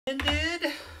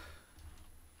ended,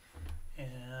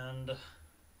 and it'll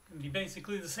be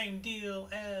basically the same deal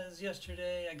as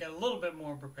yesterday. I got a little bit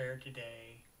more prepared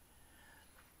today.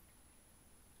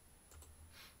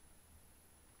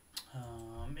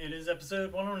 It is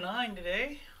episode 109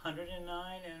 today,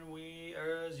 109, and we,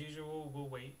 as usual, will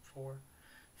wait for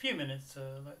a few minutes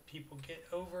to let people get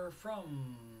over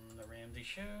from the Ramsey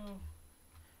Show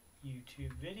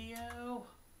YouTube video.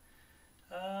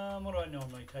 What do I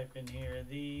normally type in here? And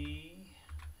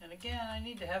again, I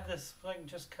need to have this so I can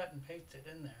just cut and paste it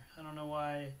in there. I don't know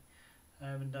why I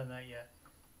haven't done that yet.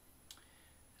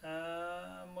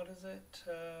 What is it?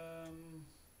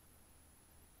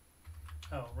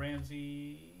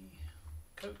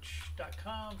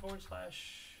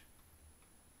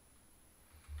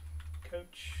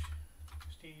 RamseyCoach.com/Coach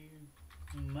Steve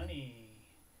Money.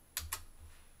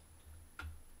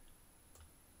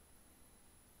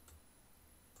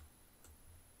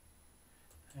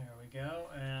 There we go.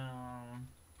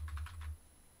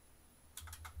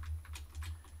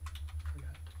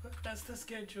 Forgot to put, that's the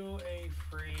schedule, a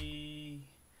free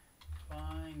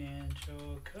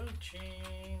financial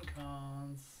coaching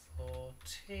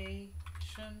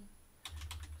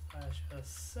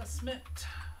consultation/assessment.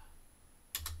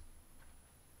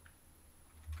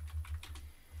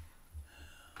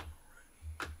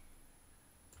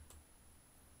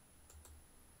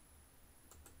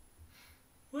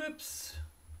 Whoops.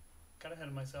 Got ahead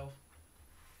of myself.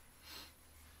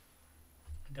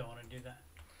 I don't want to do that.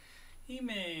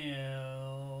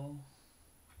 Email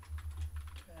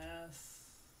to ask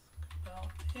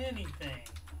about anything.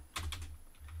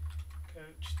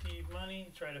 Coach Steve Money.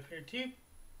 It's right up here too.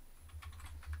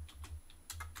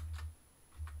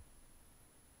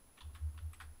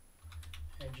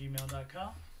 At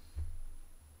gmail.com.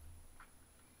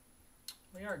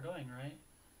 We are going, right?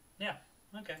 Yeah.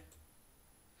 Okay.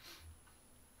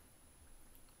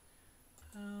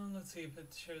 Let's see if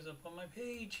it shows up on my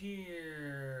page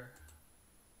here.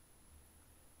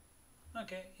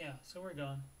 Okay, yeah, so we're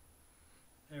gone.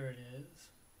 There it is.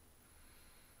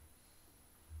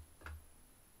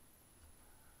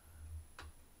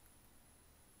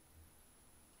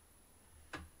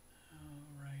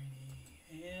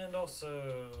 Alrighty, and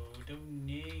also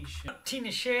donation.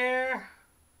 Tina Share.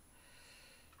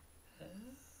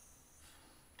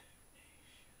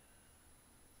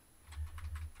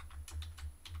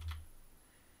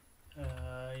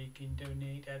 You can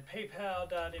donate at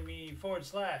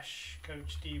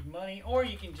paypal.me/Coach Steve Money, or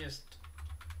you can just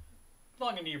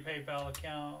log into your PayPal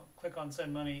account, click on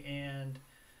Send Money, and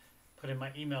put in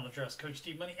my email address,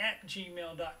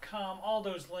 CoachSteveMoney@gmail.com. All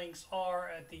those links are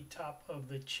at the top of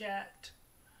the chat.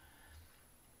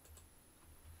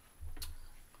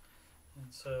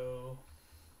 And so,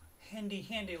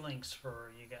 handy links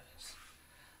for you guys.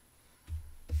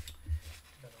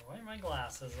 Gotta wipe my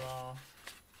glasses off.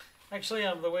 Actually,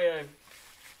 the way I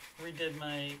redid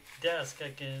my desk,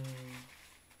 I'm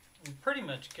pretty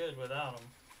much good without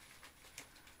them.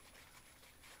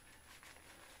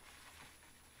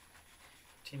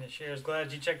 Tina shares,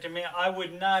 glad you checked in me. I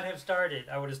would not have started.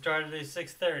 I would have started at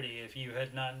 6:30 if you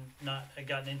had not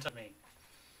gotten in touch with me,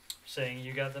 saying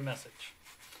you got the message.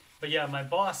 But yeah, my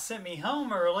boss sent me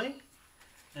home early,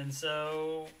 and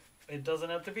so it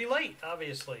doesn't have to be late,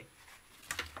 obviously.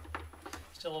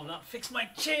 Still have not fixed my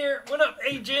chair. What up,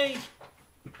 AJ?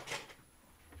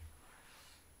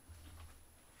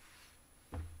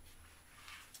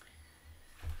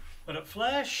 What up,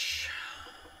 Flash?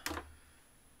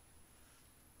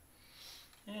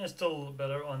 Yeah, it's still a little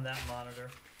better on that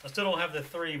monitor. I still don't have the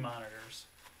 3 monitors.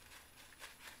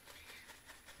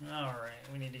 Alright,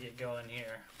 we need to get going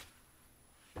here.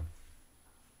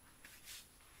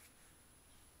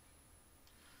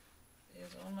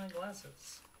 It's on my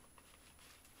glasses.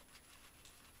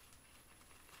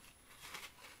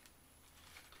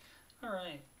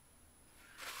 Alright.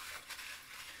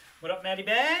 What up, Matty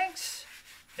Bags?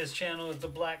 His channel is the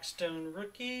Blackstone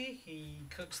Rookie. He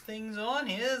cooks things on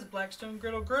his Blackstone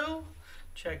Griddle Grill.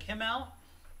 Check him out.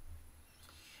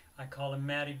 I call him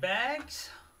Matty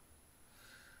Bags.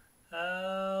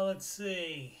 Let's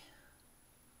see.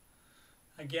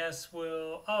 I guess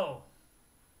we'll... Oh.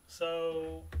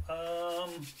 So,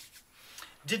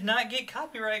 did not get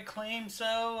copyright claim,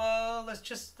 so let's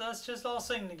just all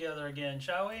sing together again,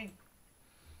 shall we?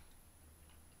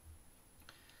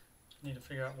 Need to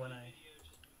figure out when I...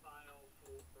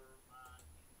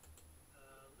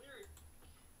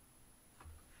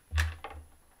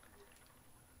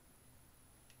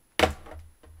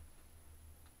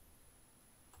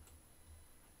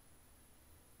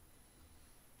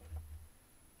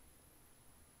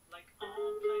 Like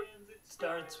all plans, it's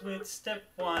Starts with step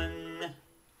 1.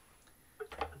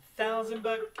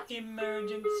 $1,000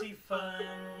 emergency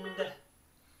fund.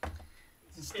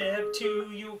 Step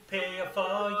 2, you'll pay off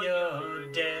all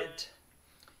your debt.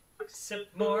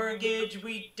 Except mortgage,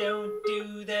 we don't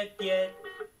do that yet.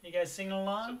 You guys sing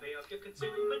along? So pay off your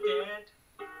consumer debt.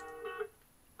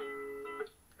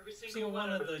 Every Single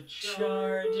one of the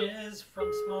charges, from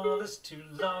smallest to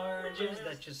largest,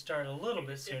 that should start a little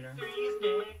bit sooner. Step 3 is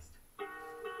next.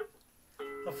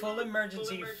 A full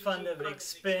emergency fund of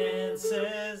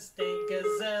expenses, Dave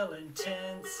Gazelle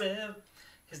intensive.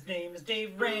 His name is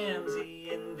Dave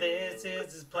Ramsey, and this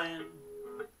is his plan.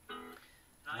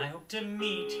 I hope to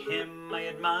meet him, I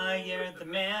admire the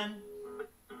man.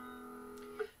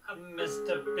 I've messed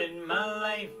up in my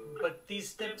life, but these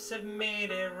steps have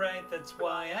made it right. That's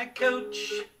why I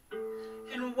coach,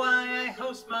 and why I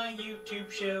host my YouTube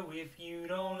show. If you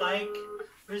don't like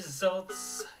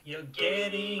results you're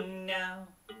getting now,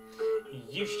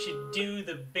 you should do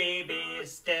the baby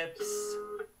steps.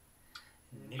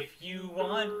 And if you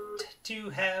want to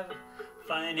have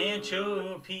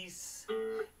financial peace,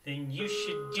 then you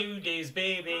should do Dave's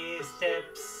baby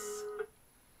steps.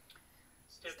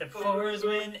 Step 4 is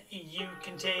when you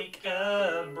can take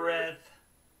a breath.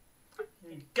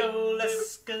 Go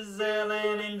less gazelle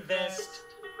and invest.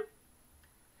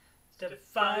 Step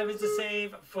 5 is to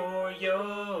save for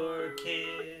your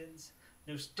kids.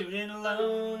 No student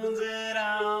loans at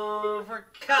all for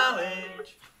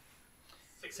college.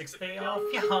 6, pay off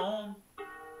your home.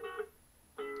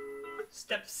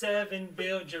 Step 7,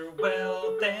 build your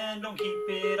wealth and don't keep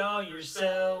it all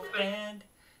yourself, and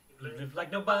live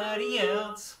like nobody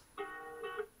else.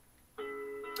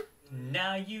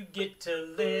 Now you get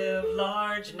to live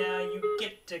large, now you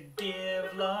get to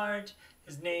give large.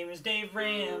 His name is Dave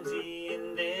Ramsey,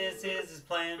 and this is his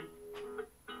plan.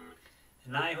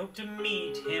 And I hope to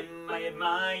meet him, I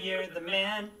admire the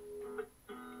man.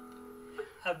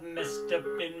 I've messed up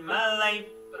in my life,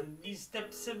 but these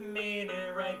steps have made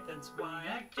it right. That's why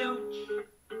I coach,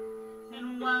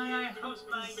 and why I host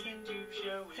my YouTube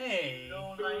show. Hey! If you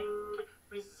don't like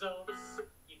results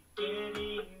you're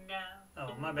getting now,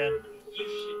 oh, my bad. You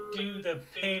should do the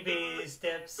baby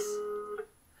steps.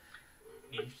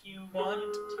 If you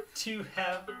want to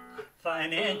have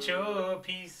financial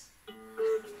peace,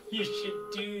 you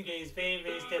should do these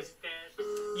baby steps.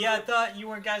 Yeah, I thought you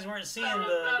guys weren't seeing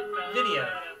the video.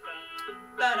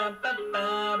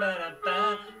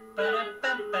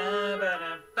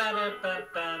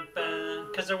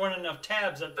 Because there weren't enough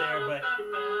tabs up there, but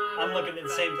I'm looking at the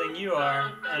same thing you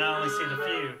are, and I only see the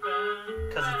few,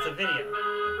 because it's a video.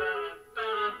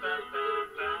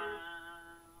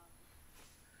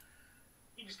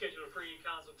 You can schedule a free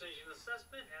consultation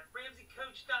assessment at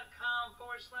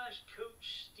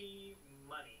ramseycoach.com/Coach Steve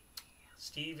Money.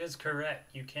 Steve is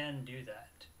correct. You can do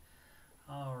that.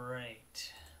 All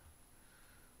right.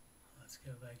 Let's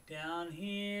go back down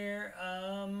here.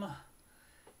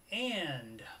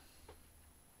 And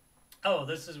oh,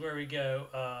 this is where we go.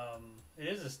 It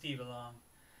is a Steve along.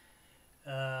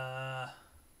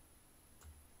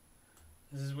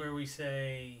 This is where we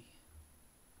say.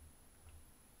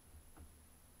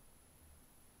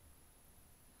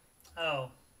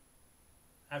 Oh.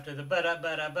 After the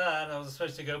ba-da-ba-da-ba, I was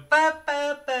supposed to go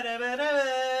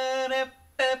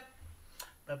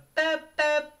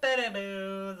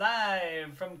ba-ba-ba-da-ba-da-ba-da-ba-ba-ba-ba-ba-ba,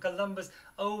 live from Columbus,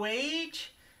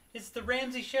 OH. It's the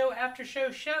Ramsey Show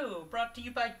Aftershow show, brought to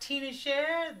you by Tina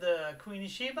Share, the Queen of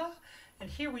Sheba. And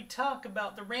here we talk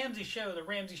about the Ramsey Show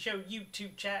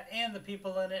YouTube chat, and the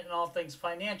people in it, and all things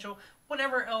financial.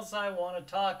 Whatever else I want to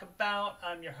talk about.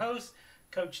 I'm your host,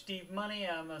 Coach Steve Money.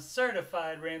 I'm a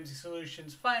certified Ramsey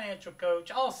Solutions financial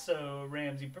coach, also a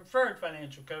Ramsey Preferred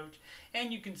financial coach,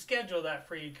 and you can schedule that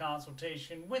free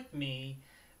consultation with me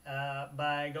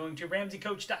by going to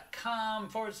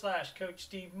ramseycoach.com/Coach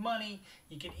Steve Money.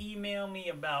 You can email me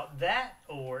about that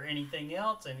or anything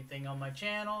else, anything on my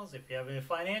channels. If you have a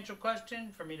financial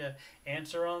question for me to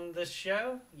answer on this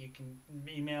show, you can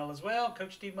email as well,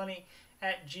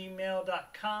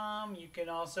 CoachSteveMoney@gmail.com. You can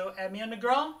also add me on the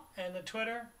Grom and the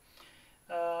Twitter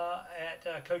at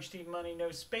Coach Steve Money,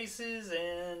 no spaces,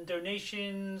 and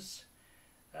donations,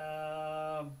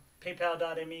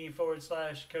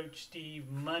 paypal.me/Coach Steve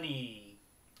Money.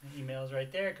 Emails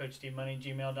right there,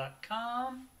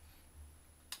 CoachSteveMoney@gmail.com.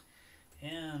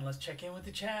 And let's check in with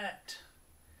the chat.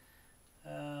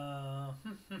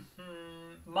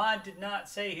 Mod did not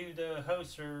say who the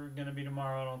hosts are going to be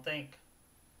tomorrow, I don't think.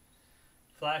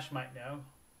 Flash might know.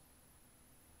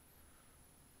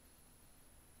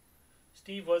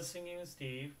 Steve was singing with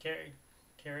Steve.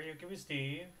 Karaoke with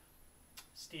Steve.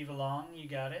 Steve along, you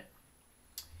got it.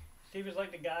 Steve is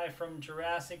like the guy from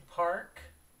Jurassic Park.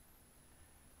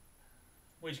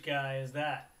 Which guy is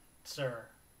that, sir?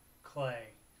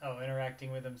 Clay. Oh,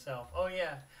 interacting with himself. Oh,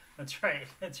 yeah. That's right.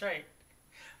 That's right.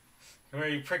 Where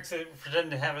he pricks it,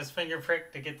 pretending to have his finger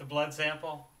pricked to get the blood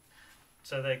sample.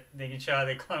 So they can show how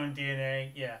they clone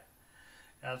DNA. Yeah.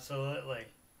 Absolutely.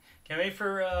 Can't wait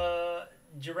for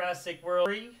Jurassic World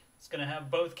 3. It's going to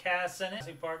have both casts in it.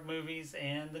 Jurassic Park movies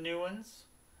and the new ones.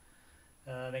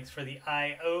 Thanks for the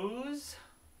IOs.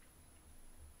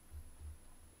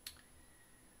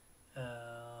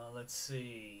 Let's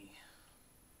see.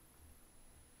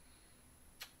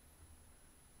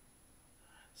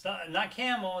 It's not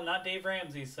Camel, not Dave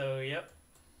Ramsey, so yep.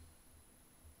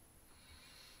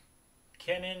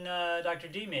 Ken and Dr.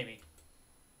 D maybe.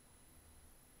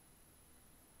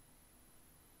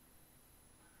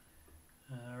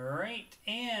 Alright,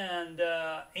 and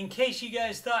in case you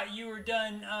guys thought you were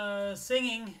done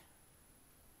singing,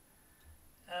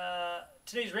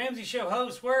 today's Ramsey Show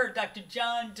hosts were Dr.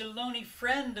 John Deloney,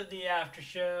 friend of the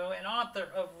Aftershow and author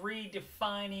of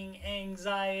Redefining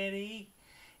Anxiety.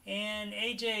 And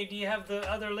AJ, do you have the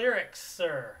other lyrics,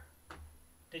 sir?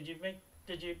 Did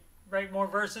you write more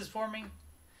verses for me?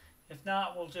 If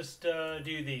not, we'll just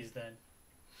do these then.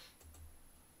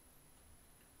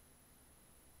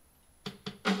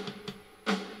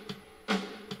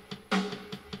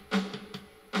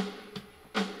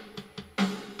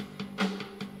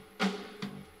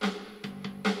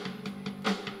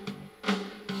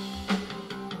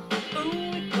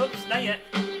 Not yet.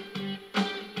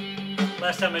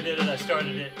 Last time I did it, I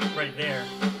started it right there.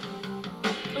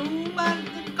 Ooh,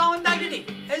 I'm going Dr. D,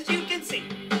 as you can see.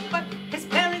 But his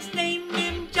parents named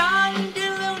him John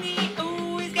Deloney.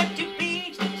 Ooh, he's got 2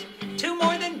 PhDs, 2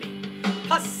 more than me.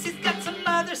 Plus, he's got some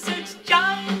other certs.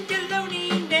 John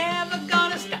Deloney, never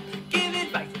gonna stop. Give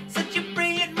advice, such a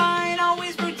brilliant mind,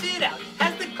 always roots it out.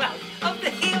 Has the clout of the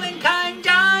healing kind.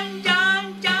 John,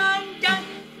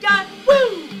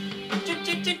 woo!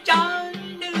 John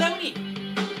Deloney.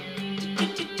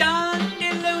 John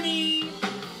Deloney.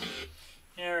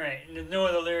 Alright, and there's no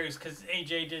other lyrics because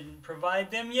AJ didn't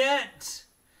provide them yet.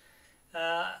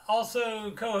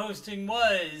 Also co-hosting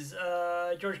was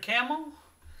George Camel,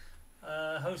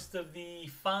 host of the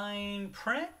Fine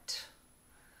Print.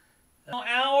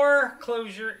 Hour,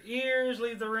 close your ears,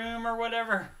 leave the room or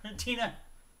whatever. Tina.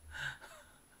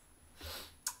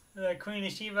 The Queen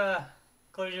of Sheba.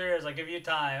 Close your ears. I'll give you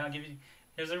time. I'll give you.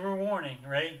 Here's a warning.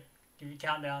 Ready? Give you a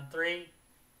countdown. 3,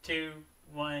 2,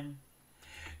 1.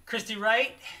 Christy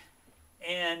Wright,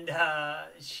 and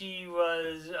she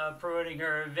was promoting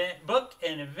her book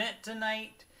and event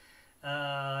tonight.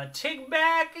 Take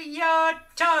back your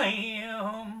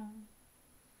time.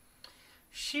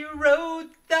 She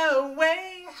wrote the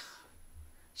way.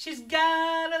 She's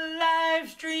got a live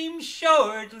stream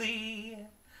shortly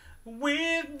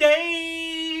with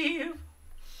Dave.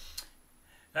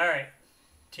 All right.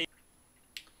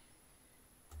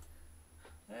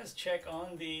 Let's check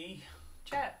on the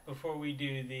chat before we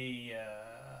do the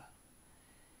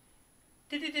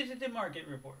market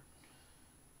report.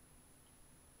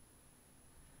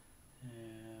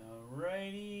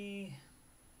 Alrighty.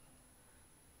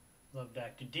 Love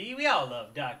Dr. D. We all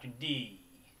love Dr. D.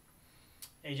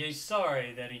 AJ's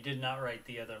sorry that he did not write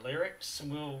the other lyrics.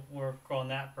 We'll work on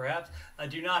that perhaps. I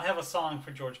do not have a song for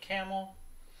George Camel.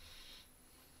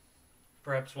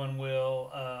 Perhaps one will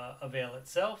avail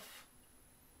itself.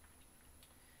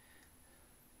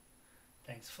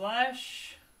 Thanks,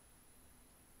 Flash.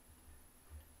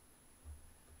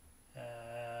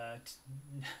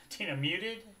 Tina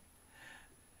muted.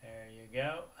 There you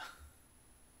go.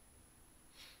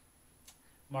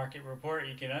 Market report,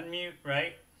 you can unmute,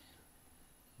 right?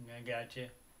 I got you.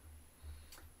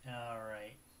 All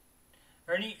right.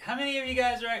 Ernie, how many of you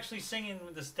guys are actually singing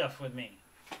the stuff with me?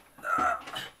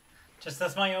 Just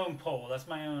that's my own poll. That's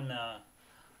my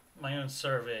own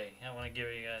survey. I want to give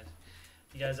you guys.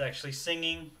 You guys actually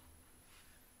singing?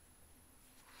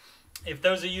 If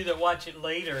those of you that watch it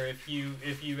later, if you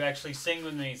actually sing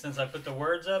with me, since I put the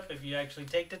words up, if you actually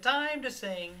take the time to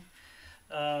sing,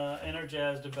 and are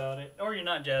jazzed about it, or you're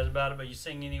not jazzed about it, but you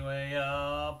sing anyway,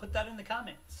 put that in the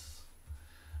comments.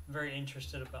 I'm very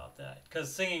interested about that.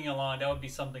 Because singing along, that would be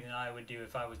something that I would do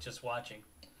if I was just watching.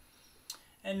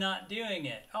 And not doing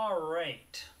it.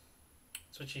 Alright.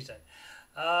 That's what she said.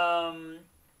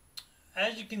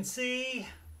 As you can see,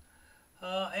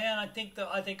 and I think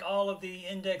all of the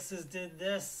indexes did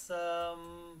this,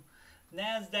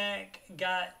 NASDAQ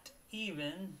got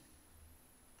even.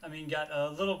 I mean, got a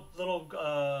little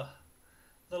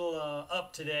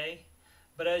up today,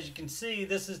 but as you can see,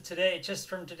 this is today, just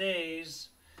from today's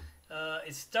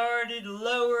It started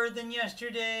lower than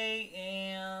yesterday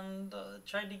and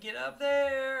tried to get up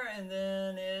there, and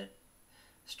then it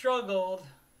struggled,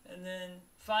 and then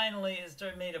finally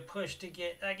it made a push to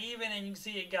get like even, and you can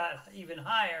see it got even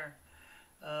higher.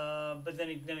 But then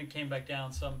it came back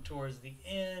down some towards the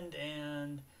end,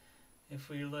 and if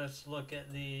let's look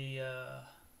at the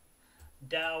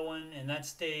Dow one, and that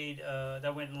stayed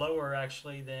that went lower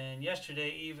actually than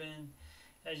yesterday even.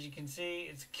 As you can see,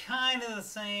 it's kind of the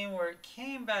same where it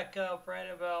came back up right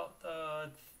about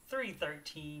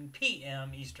 3:13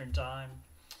 p.m. Eastern Time.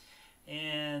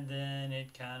 And then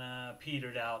it kind of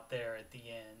petered out there at the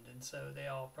end. And so they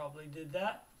all probably did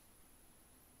that.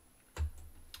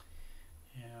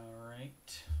 All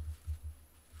right.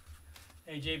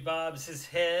 AJ bobs his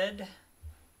head.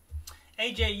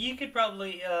 AJ, you could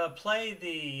probably play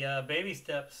the Baby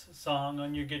Steps song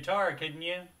on your guitar, couldn't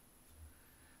you?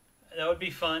 That would be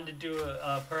fun to do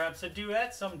perhaps a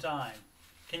duet sometime.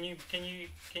 Can you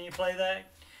play that?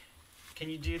 Can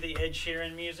you do the Ed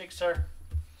Sheeran music, sir?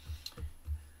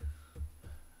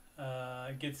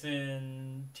 It gets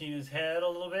in Tina's head a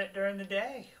little bit during the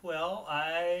day. Well,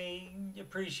 I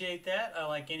appreciate that. I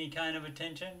like any kind of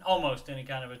attention, almost any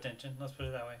kind of attention. Let's put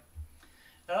it that way.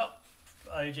 Oh,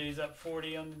 AJ's up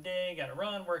 40 on the day. Got to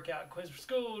run, workout, quiz for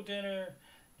school, dinner.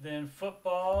 Then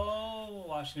football,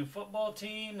 Washington football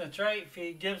team. That's right,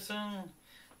 Fee Gibson.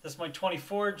 This is my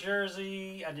 24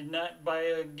 jersey. I did not buy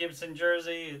a Gibson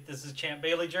jersey. This is Champ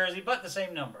Bailey jersey, but the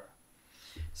same number.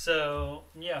 So,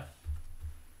 yeah.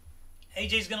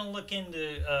 AJ's going to look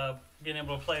into being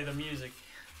able to play the music.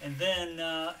 And then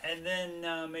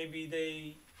maybe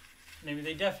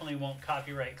they definitely won't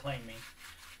copyright claim me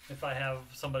if I have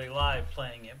somebody live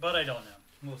playing it. But I don't know.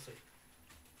 We'll see.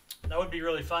 That would be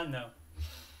really fun, though.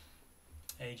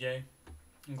 AJ,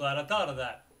 I'm glad I thought of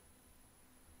that.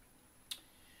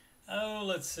 Oh,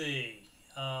 let's see.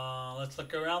 Let's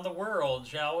look around the world,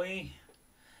 shall we?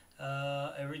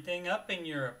 Everything up in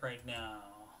Europe right now.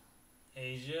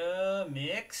 Asia,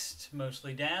 mixed,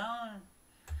 mostly down.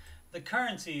 The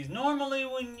currencies, normally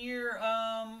when you're,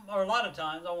 or a lot of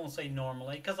times, I won't say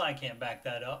normally, because I can't back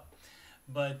that up,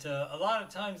 but a lot of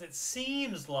times it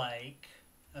seems like,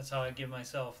 that's how I give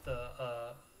myself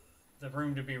the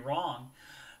room to be wrong.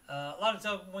 A lot of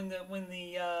times when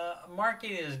the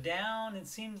market is down, it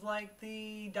seems like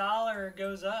the dollar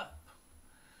goes up.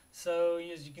 So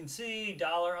as you can see,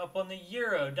 dollar up on the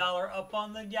euro, dollar up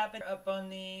on the Japan, up on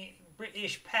the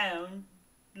British pound,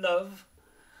 love.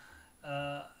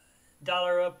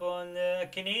 Dollar up on the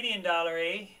Canadian dollar,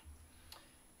 eh?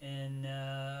 And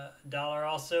dollar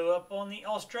also up on the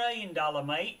Australian dollar,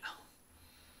 mate.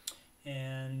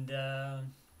 And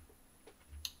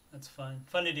that's fun.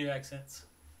 Fun to do accents.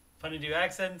 Fun to do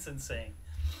accents and sing.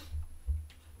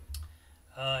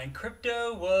 And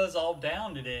crypto was all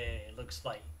down today, looks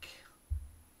like.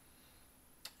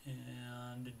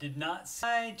 And it did not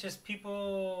say, just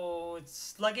people, it's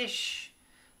sluggish.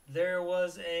 There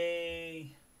was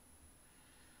a,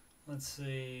 let's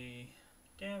see,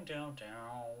 down,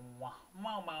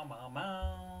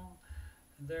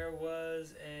 there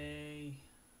was a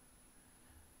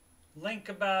link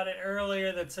about it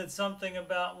earlier that said something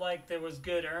about like there was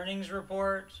good earnings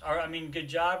reports, or I mean good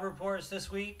job reports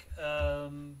this week,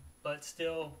 but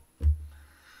still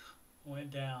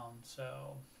went down.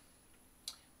 So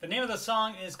the name of the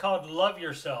song is called Love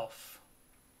Yourself,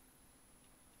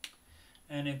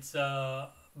 and it's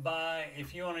by,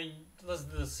 if you want to listen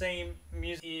to the same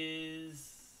music,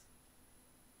 is,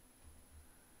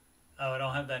 oh, I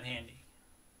don't have that handy.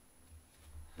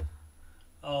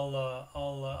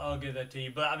 I'll give that to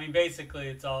you. But I mean, basically,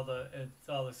 it's all the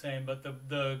same. But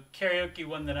the karaoke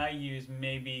one that I use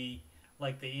may be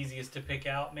like the easiest to pick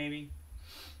out, maybe.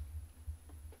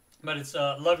 But it's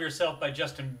 "Love Yourself" by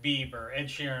Justin Bieber. Ed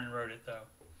Sheeran wrote it though.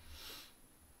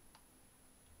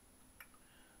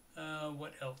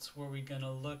 What else were we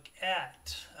gonna look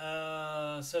at?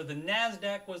 So the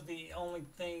Nasdaq was the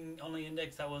only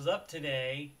index that was up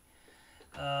today.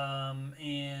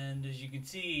 And as you can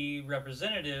see,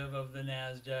 representative of the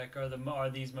Nasdaq are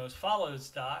these most followed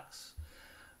stocks.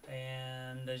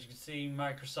 And as you can see,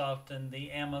 Microsoft and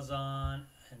the Amazon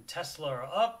and Tesla are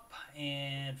up,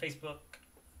 and Facebook,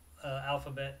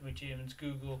 Alphabet, which is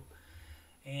Google,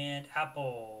 and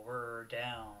Apple were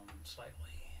down slightly.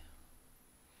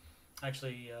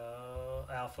 Actually,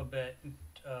 Alphabet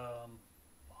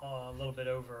a little bit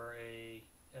over a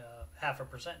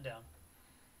 0.5% down.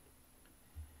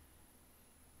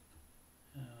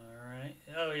 Alright.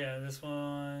 Oh yeah, this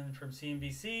one from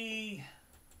CNBC.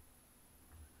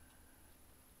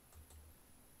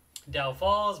 Dow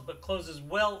falls but closes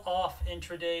well off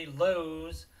intraday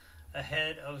lows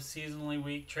ahead of seasonally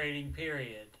weak trading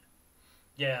period.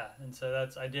 Yeah, and so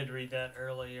I did read that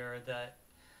earlier, that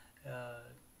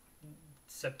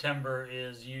September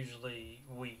is usually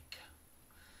weak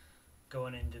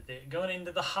going into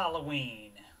the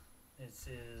Halloween. It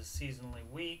is seasonally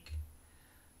weak,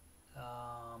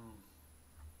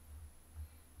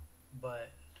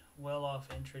 but well off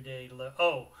intraday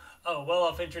low. Well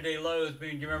off intraday lows. Do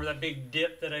you remember that big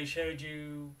dip that I showed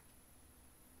you?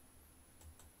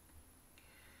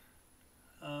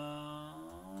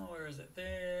 Where is it?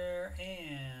 There.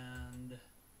 And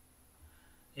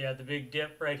yeah, the big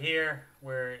dip right here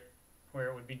where it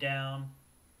would be down,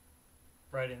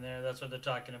 right in there. That's what they're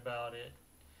talking about, it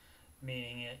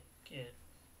meaning it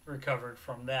recovered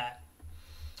from that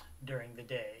during the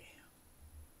day.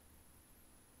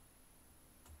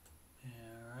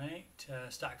 All right,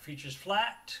 stock futures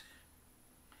flat,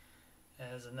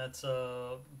 and that's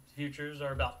futures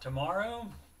are about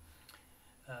tomorrow.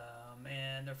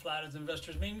 And they're flat as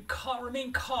investors remain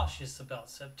cautious about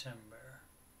September.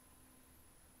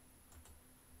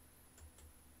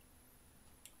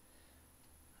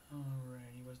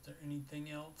 Alrighty, was there anything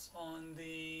else on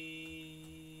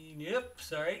the... Yep,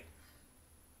 sorry,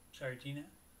 Tina.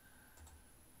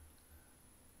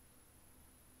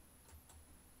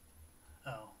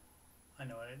 Oh, I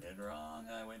know what I did wrong.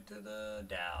 I went to the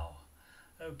Dow.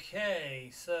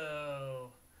 Okay,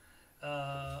 so...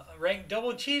 ranked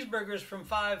double cheeseburgers from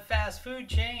 5 fast food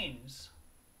chains.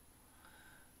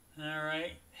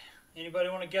 Alright. Anybody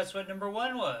want to guess what number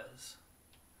 1 was?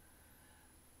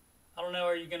 I don't know,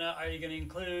 are you gonna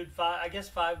include 5? I guess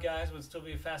 5 Guys would still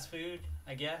be a fast food,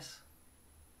 I guess.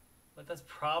 But that's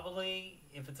probably,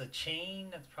 if it's a chain,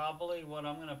 that's probably what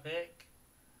I'm gonna pick.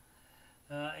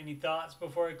 Any thoughts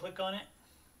before I click on it?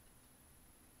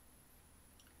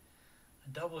 A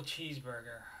double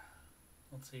cheeseburger.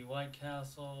 Let's see, White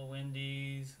Castle,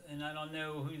 Wendy's, and I don't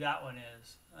know who that one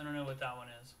is. I don't know what that one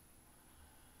is.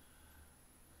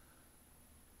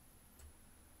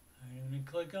 I'm going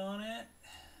to click on it.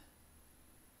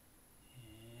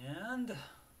 And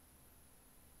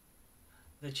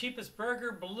the cheapest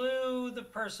burger blew the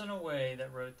person away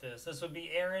that wrote this. This would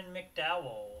be Aaron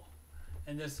McDowell.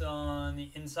 And this on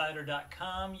the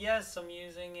insider.com. Yes, I'm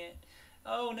using it.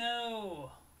 Oh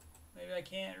no. Maybe I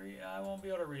can't read. I won't be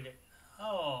able to read it.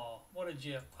 Oh, what a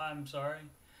jip. I'm sorry.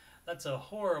 That's a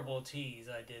horrible tease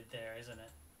I did there, isn't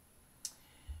it?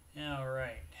 All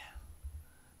right.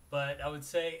 But I would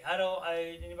say,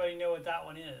 anybody know what that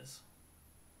one is?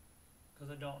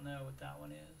 Because I don't know what that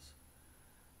one is.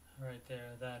 Right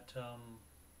there,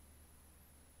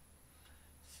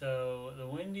 so the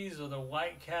Wendy's or the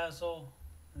White Castle,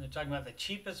 and they're talking about the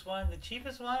cheapest one. The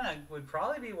cheapest one would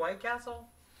probably be White Castle,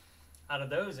 out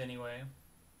of those anyway.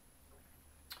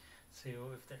 See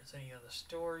if there's any other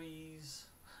stories.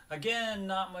 Again,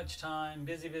 not much time.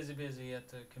 Busy at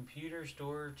the computer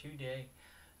store today.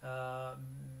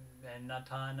 And not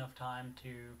enough time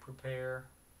to prepare.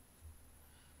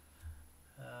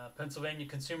 Pennsylvania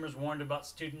consumers warned about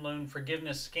student loan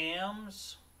forgiveness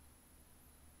scams.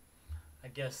 I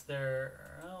guess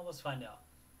well, let's find out.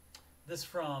 This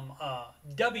from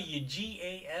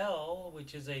WGAL,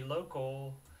 which is a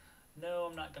local... No,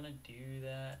 I'm not going to do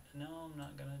that. No, I'm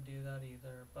not going to do that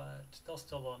either. But they'll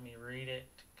still let me read it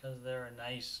because they're a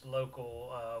nice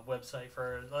local website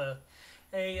for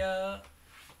a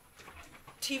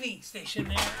TV station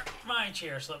there. My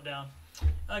chair slipped down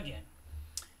again.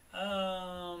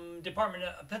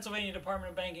 Pennsylvania Department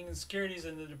of Banking and Securities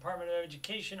and the Department of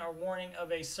Education are warning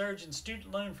of a surge in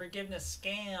student loan forgiveness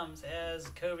scams as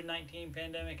COVID-19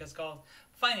 pandemic has caused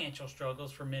financial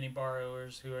struggles for many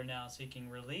borrowers who are now seeking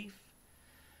relief.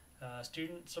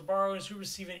 Students or borrowers who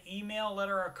receive an email,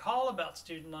 letter, or call about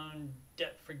student loan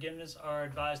debt forgiveness are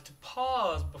advised to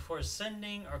pause before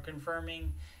sending or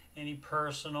confirming any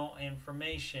personal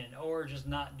information, or just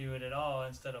not do it at all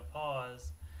instead of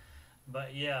pause.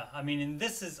 But yeah, I mean, and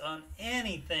this is on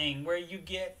anything where you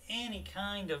get any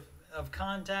kind of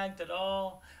contact at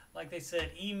all. Like they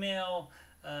said, email,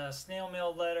 snail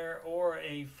mail letter, or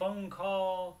a phone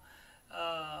call.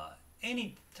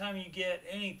 Anytime you get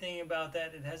anything about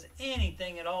that, it has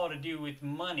anything at all to do with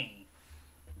money,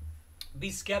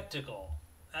 be skeptical.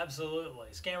 Absolutely.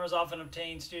 Scammers often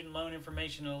obtain student loan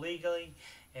information illegally,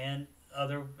 and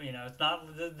it's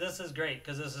not, this is great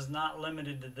because this is not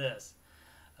limited to this.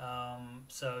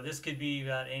 So this could be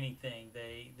about anything.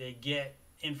 They get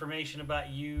information about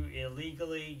you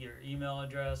illegally, your email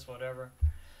address, whatever.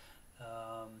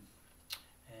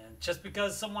 And just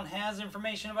because someone has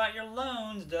information about your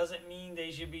loans doesn't mean they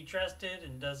should be trusted,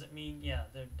 and doesn't mean,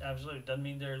 absolutely doesn't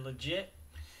mean they're legit.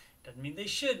 Doesn't mean they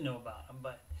should know about them.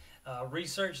 But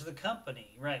Research the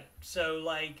company, right? So,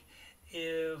 like,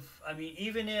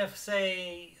 even if,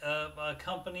 say, a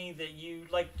company that you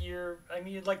like,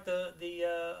 you'd like the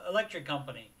electric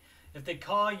company, if they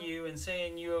call you and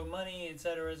saying you owe money, et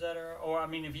cetera, or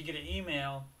if you get an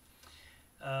email,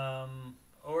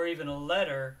 or even a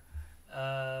letter,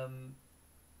 and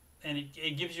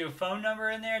it gives you a phone number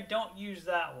in there, don't use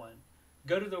that one.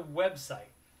 Go to the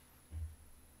website.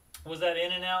 Was that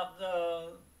in and out?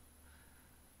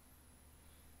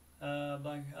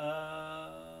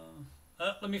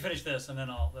 Let me finish this, and then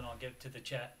I'll get to the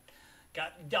chat.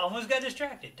 Almost got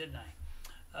distracted, didn't I?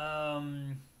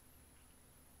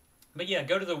 But yeah,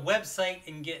 go to the website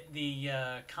and get the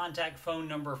contact phone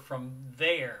number from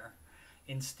there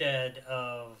instead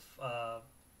of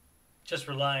just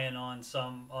relying on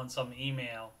some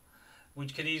email,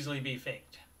 which could easily be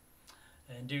faked.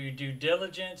 And do your due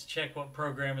diligence. Check what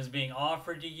program is being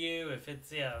offered to you. If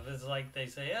it's like they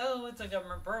say, oh, it's a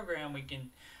government program we can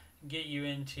get you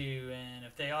into, and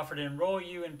if they offer to enroll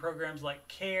you in programs like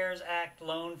CARES Act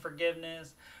loan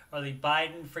forgiveness or the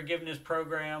Biden forgiveness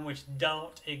program, which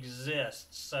don't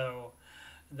exist, so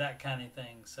that kind of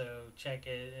thing. So check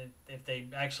it if they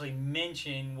actually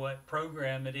mention what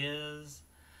program it is.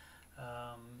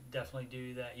 Definitely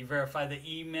do that. You verify the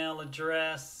email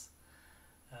address.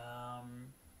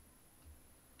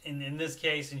 In this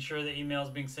case, ensure that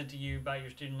emails being sent to you about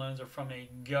your student loans are from a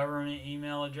government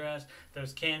email address.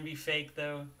 Those can be fake,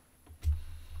 though.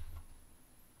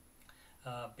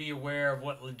 Be aware of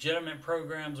what legitimate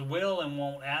programs will and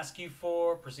won't ask you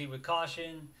for. Proceed with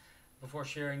caution before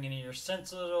sharing any of your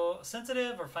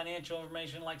sensitive or financial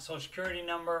information like Social Security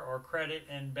number or credit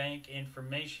and bank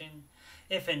information.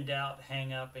 If in doubt,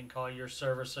 hang up and call your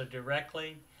servicer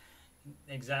directly.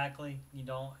 Exactly. You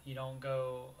don't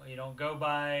go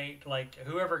by, like,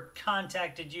 whoever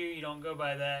contacted you. You don't go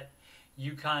by that.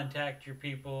 You contact your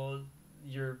people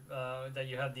that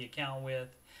you have the account with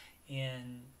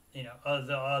in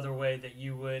the other way that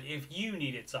you would if you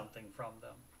needed something from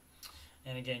them.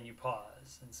 And again, you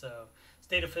pause. And so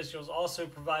state officials also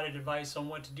provided advice on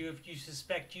what to do if you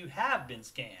suspect you have been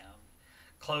scammed.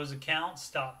 Close accounts,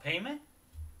 stop payment,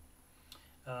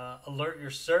 alert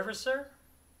your servicer,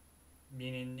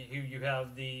 meaning who you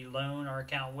have the loan or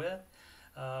account with.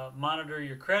 Monitor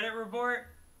your credit report.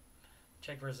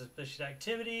 Check for suspicious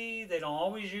activity. They don't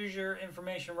always use your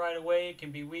information right away. It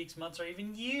can be weeks, months, or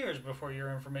even years before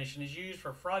your information is used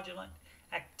for fraudulent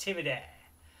activity.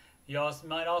 You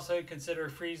might also consider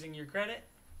freezing your credit.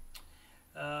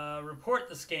 Report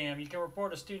the scam. You can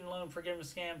report a student loan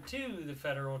forgiveness scam to the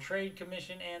Federal Trade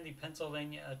Commission and the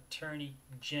Pennsylvania Attorney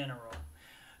General.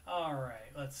 All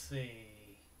right, let's see.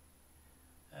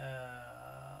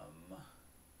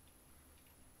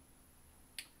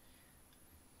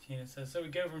 Tina says, so we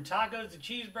go from tacos to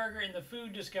cheeseburger in the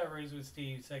food discoveries with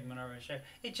Steve segment of our show.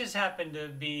 It just happened to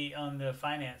be on the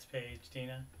finance page,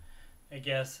 Tina. I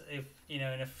guess if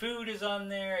food is on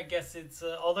there, I guess it's,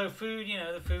 although food,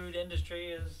 the food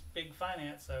industry is big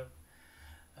finance. So,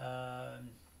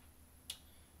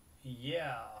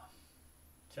 yeah.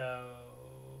 So,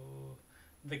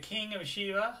 the King of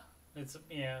Shiva.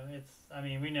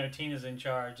 We know Tina's in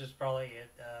charge. It's probably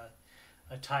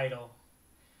a title,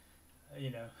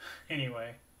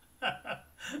 anyway.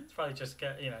 It's probably just,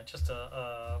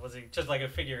 just like a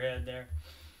figurehead there.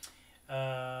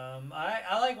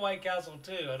 I like White Castle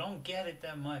too. I don't get it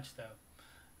that much though.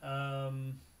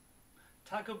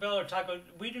 Taco Bell or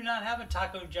we do not have a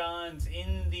Taco John's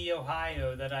in the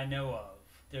Ohio that I know of.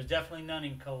 There's definitely none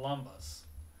in Columbus,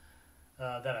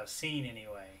 that I've seen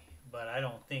anyway. But I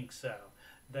don't think so.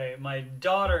 My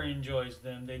daughter enjoys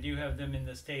them. They do have them in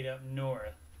the state up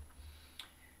north.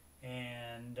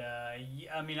 And I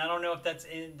don't know if that's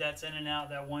in and out,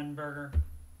 that one burger.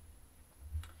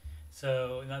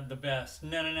 So not the best.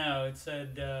 No. It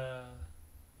said I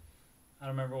don't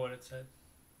remember what it said.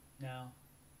 No.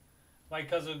 White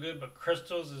Castle good, but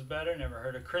Crystals is better. Never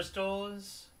heard of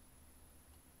Crystals.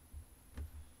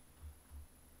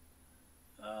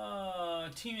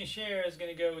 Tina Share is going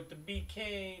to go with the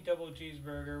BK double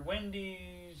cheeseburger,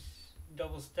 Wendy's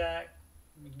double stack,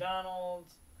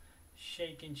 McDonald's,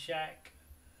 Shake Shack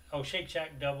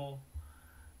double.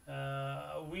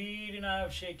 We do not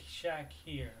have Shake Shack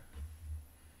here.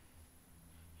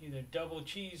 Either double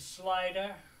cheese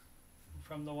slider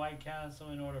from the White Castle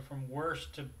in order from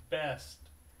worst to best.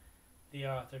 The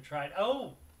author tried.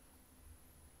 Oh,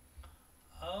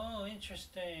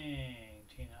 interesting.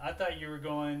 I thought you were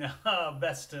going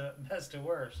best to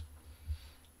worst.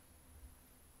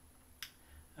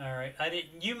 All right, I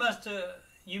didn't. You must have.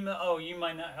 You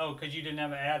might not. Oh, because you didn't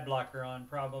have an ad blocker on,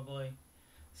 probably.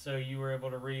 so you were able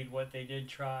to read what they did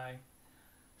try.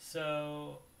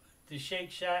 So the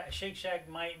Shake Shack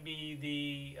might be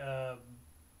the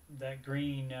that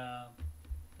green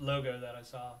logo that I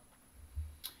saw.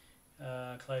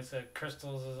 Clay said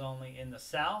Crystals is only in the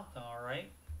South. All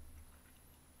right.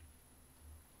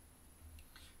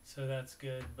 So that's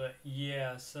good. But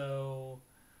yeah, so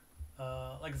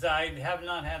like I said, I have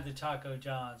not had the Taco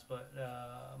Johns, but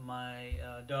my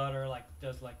daughter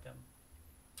does like them.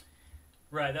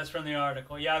 Right, that's from the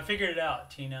article. Yeah, I figured it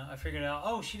out, Tina. I figured it out.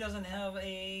 Oh, she doesn't have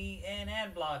an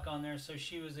ad block on there, so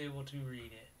she was able to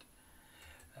read it.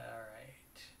 All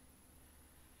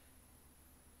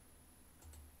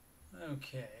right.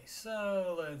 Okay,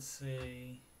 so let's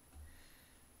see.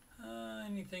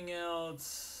 Anything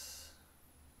else?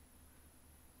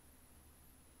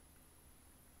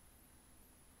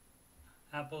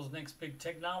 Apple's next big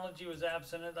technology was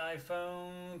absent at the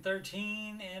iPhone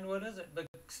 13, and what is it? But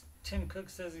Tim Cook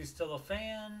says he's still a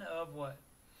fan of what?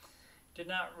 Did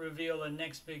not reveal the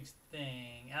next big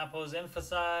thing. Apple has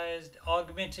emphasized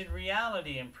augmented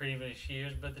reality in previous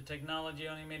years, but the technology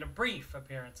only made a brief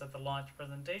appearance at the launch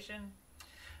presentation.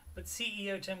 But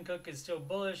CEO Tim Cook is still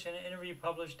bullish. In an interview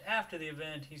published after the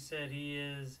event, he said he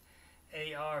is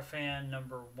AR fan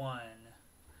 #1.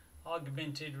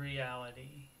 Augmented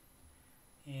reality.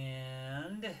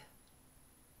 And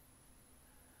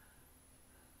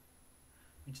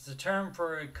which is a term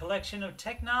for a collection of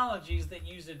technologies that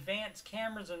use advanced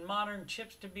cameras and modern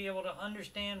chips to be able to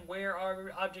understand where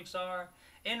our objects are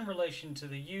in relation to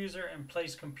the user and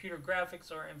place computer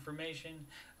graphics or information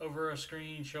over a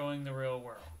screen showing the real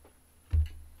world.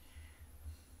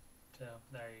 So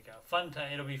there you go. Fun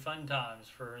time. It'll be fun times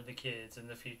for the kids in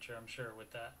the future, I'm sure,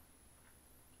 with that.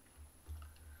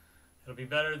 It'll be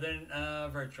better than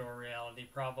virtual reality,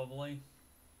 probably.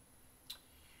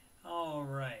 All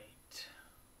right.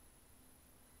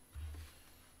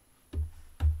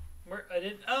 I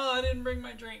didn't bring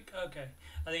my drink. Okay.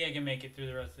 I think I can make it through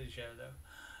the rest of the show, though.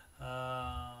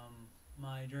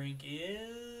 My drink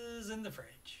is in the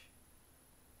fridge.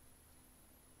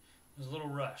 It was a little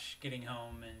rush getting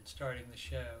home and starting the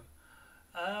show.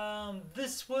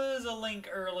 This was a link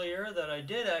earlier that I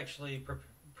did actually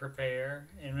prepare.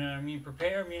 And when I mean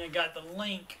prepare, I mean I got the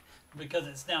link because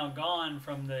it's now gone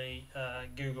from the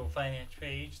Google Finance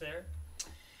page there.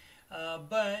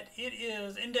 But it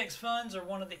is index funds are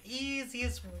one of the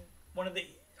easiest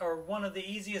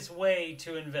way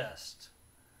to invest.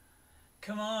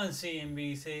 Come on,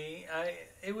 CNBC.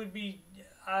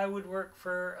 I would work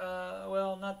for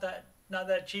well, not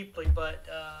that cheaply, but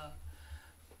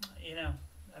you know,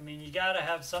 I mean, you got to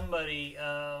have somebody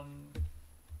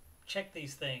check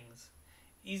these things.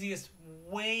 Easiest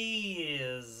way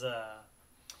is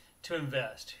to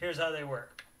invest. Here's how they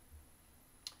work.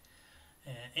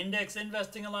 And index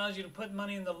investing allows you to put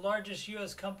money in the largest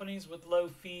U.S. companies with low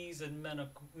fees and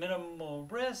minimal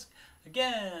risk.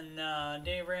 Again,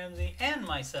 Dave Ramsey and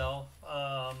myself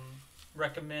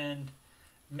recommend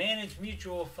managed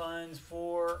mutual funds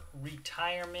for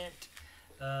retirement.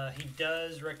 He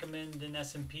does recommend an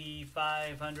S&P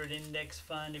 500 index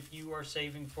fund if you are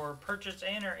saving for a purchase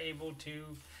and are able to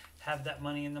have that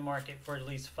money in the market for at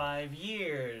least 5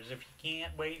 years. If you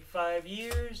can't wait 5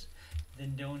 years,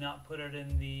 then do not put it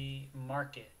in the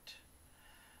market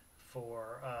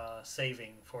for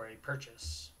saving for a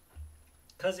purchase,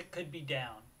 because it could be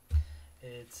down.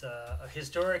 It's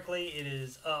historically it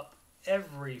is up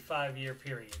every 5-year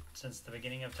period since the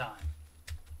beginning of time.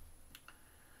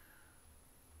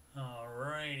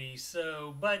 Alrighty,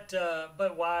 so but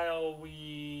while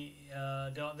we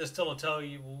don't, this still will tell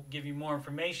you, will give you more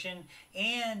information.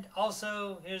 And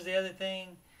also, here's the other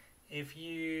thing: if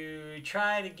you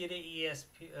try to get an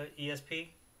ESP,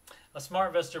 a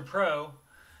SmartVestor Pro,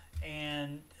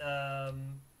 and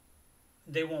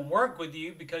they won't work with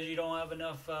you because you don't have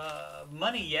enough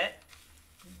money yet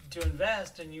to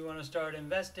invest, and you want to start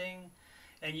investing,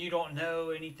 and you don't know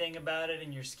anything about it,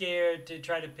 and you're scared to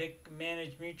try to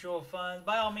manage mutual funds,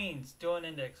 by all means, do an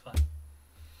index fund.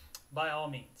 By all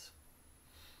means.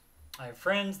 I have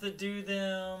friends that do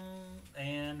them,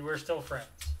 and we're still friends.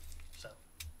 So,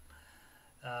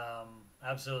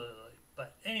 absolutely.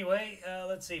 But anyway,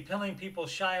 let's see. Telling people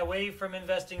shy away from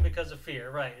investing because of fear.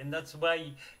 Right, and that's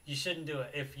why you shouldn't do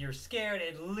it. If you're scared,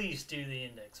 at least do the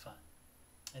index fund.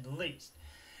 At least.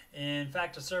 In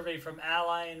fact, a survey from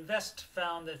Ally Invest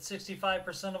found that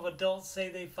 65% of adults say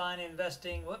they find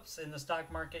investing in the stock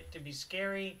market to be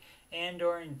scary and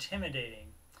or intimidating.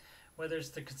 Whether it's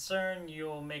the concern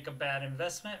you'll make a bad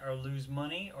investment or lose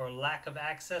money or lack of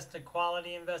access to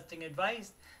quality investing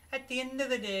advice, at the end of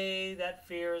the day, that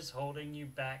fear is holding you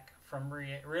back from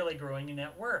really growing your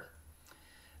net worth.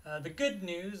 The good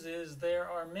news is there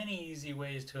are many easy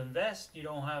ways to invest. You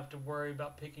don't have to worry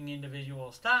about picking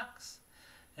individual stocks,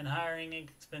 and hiring an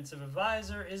expensive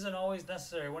advisor isn't always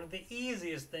necessary. One of the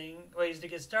easiest ways to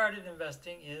get started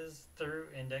investing is through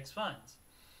index funds.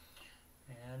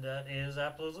 And that is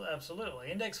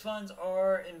absolutely. Index funds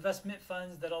are investment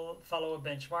funds that follow a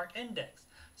benchmark index,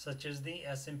 such as the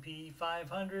S&P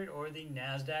 500 or the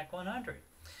NASDAQ 100.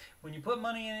 When you put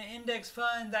money in an index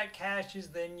fund, that cash is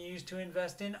then used to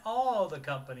invest in all the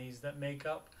companies that make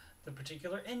up the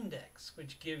particular index,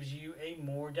 which gives you a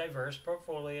more diverse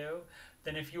portfolio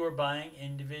than if you were buying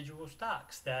individual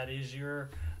stocks. That is your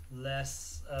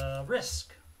less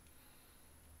risk.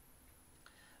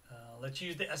 Let's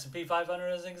use the S&P 500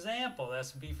 as an example. The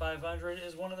S&P 500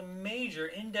 is one of the major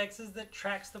indexes that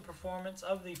tracks the performance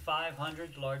of the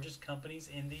 500 largest companies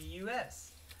in the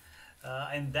U.S.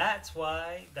 And that's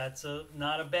why that's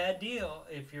not a bad deal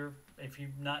if you're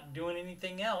not doing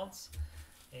anything else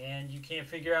and you can't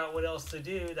figure out what else to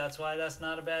do. That's why that's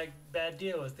not a bad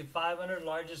deal. It's the 500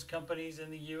 largest companies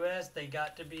in the U.S. They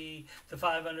got to be the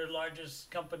 500 largest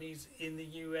companies in the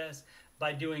U.S.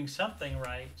 by doing something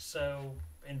right. So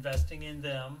investing in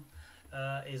them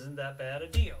isn't that bad a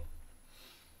deal.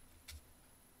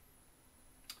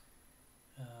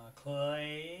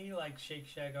 Clay likes Shake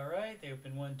Shack, all right. They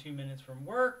open 2 minutes from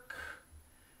work.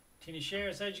 Tina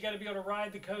Scher says you got to be able to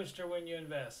ride the coaster when you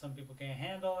invest. Some people can't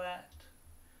handle that.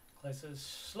 Clay says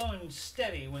slow and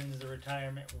steady wins the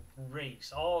retirement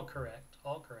race. All correct.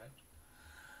 All correct.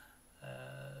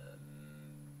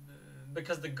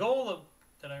 Because the goal of...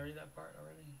 Did I read that part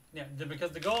already? Yeah,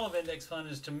 because the goal of index fund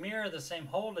is to mirror the same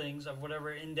holdings of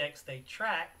whatever index they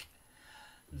track.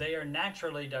 They are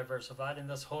naturally diversified and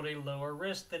thus hold a lower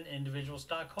risk than individual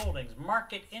stock holdings.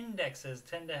 Market indexes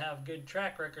tend to have good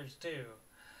track records too.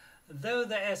 Though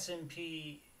the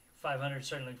S&P 500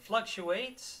 certainly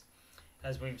fluctuates,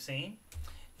 as we've seen,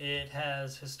 it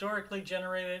has historically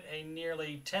generated a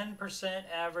nearly 10%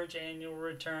 average annual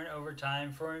return over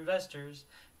time for investors.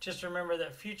 Just remember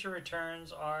that future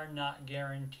returns are not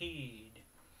guaranteed.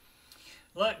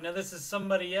 Look, now this is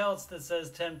somebody else that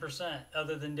says 10%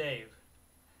 other than Dave.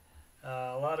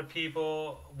 A lot of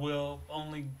people will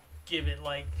only give it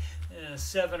like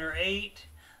 7 or 8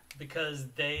 because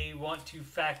they want to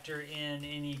factor in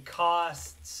any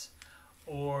costs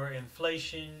or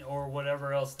inflation or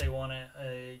whatever else they want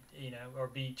to, or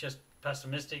be just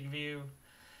pessimistic view.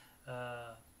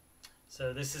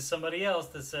 So this is somebody else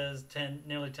that says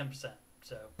nearly 10%.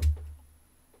 So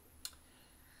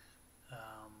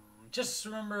just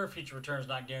remember, future returns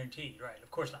not guaranteed, right? Of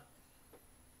course not.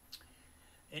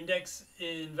 Index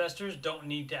investors don't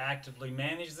need to actively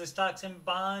manage the stocks and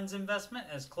bonds investment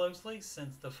as closely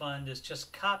since the fund is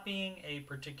just copying a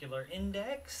particular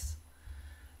index.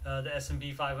 The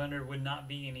S&P 500 would not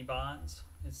be any bonds.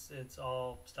 It's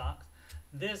all stocks.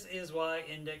 This is why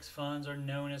index funds are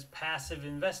known as passive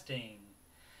investing.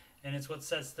 And it's what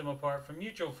sets them apart from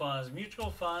mutual funds. Mutual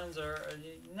funds are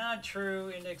not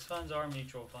true. Index funds are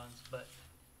mutual funds, but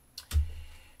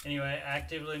anyway,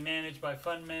 actively managed by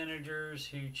fund managers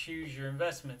who choose your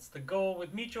investments. The goal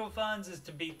with mutual funds is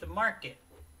to beat the market,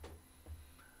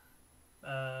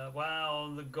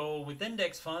 while the goal with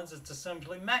index funds is to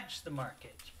simply match the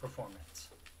market's performance.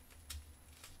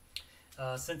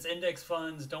 Since index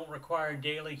funds don't require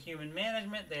daily human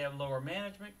management, they have lower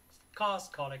management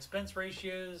costs called expense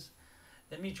ratios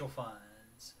than mutual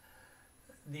funds.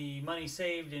 The money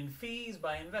saved in fees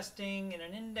by investing in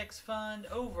an index fund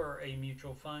over a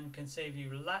mutual fund can save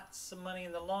you lots of money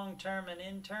in the long term and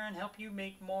in turn help you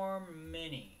make more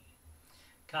money.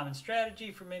 Common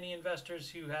strategy for many investors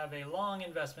who have a long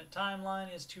investment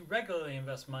timeline is to regularly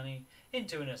invest money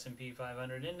into an S&P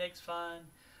 500 index fund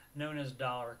known as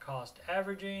dollar cost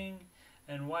averaging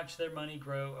and watch their money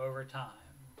grow over time.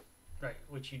 Right,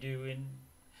 which you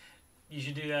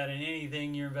should do that in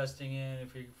anything you're investing in.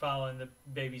 If you're following the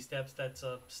baby steps, that's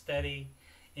a steady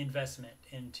investment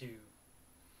into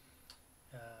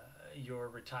your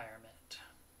retirement.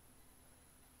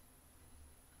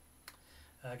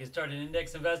 Get started in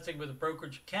index investing with a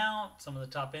brokerage account. Some of the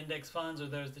top index funds are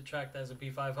those that track the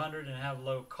S&P 500 and have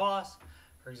low costs.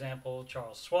 For example,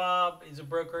 Charles Schwab is a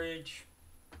brokerage,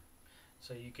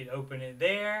 so you could open it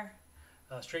there.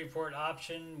 A straightforward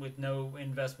option with no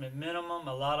investment minimum.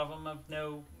 A lot of them have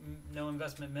no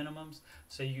investment minimums,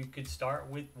 so you could start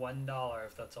with $1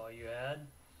 if that's all you had.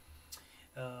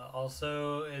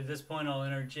 Also, at this point, I'll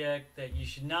interject that you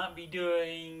should not be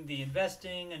doing the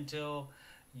investing until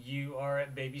you are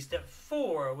at baby step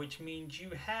 4, which means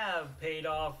you have paid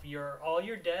off all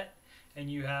your debt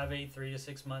and you have a 3 to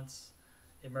 6 months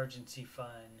emergency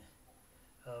fund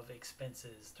of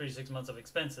expenses, 3 to 6 months of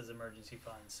expenses emergency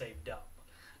fund saved up,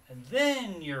 and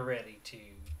then you're ready to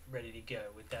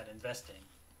go with that investing.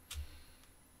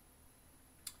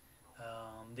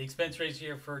 The expense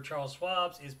ratio for Charles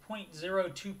Schwab's is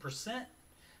 0.02%,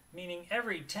 meaning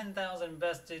every 10,000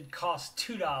 invested costs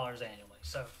 $2 annually,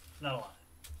 so not a lot.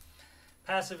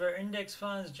 Passive or index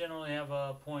funds generally have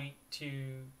a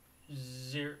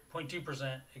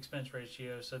 0.2% expense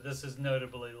ratio, so this is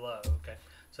notably low. Okay,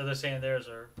 so they're saying theirs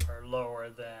are lower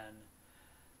than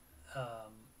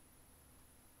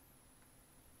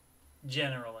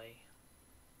generally.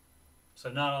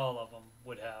 So not all of them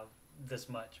would have this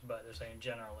much, but they're saying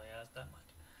generally has that much.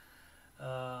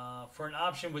 For an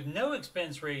option with no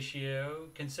expense ratio,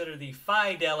 consider the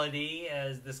fidelity,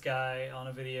 as this guy on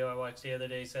a video I watched the other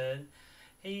day said.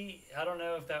 I don't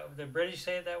know if the British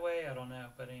say it that way, I don't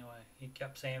know, but anyway, he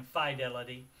kept saying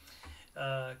fidelity.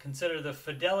 Consider the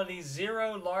Fidelity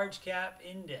Zero Large Cap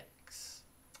Index.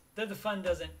 Though the fund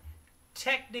doesn't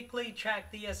technically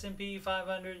track the S&P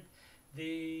 500,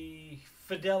 the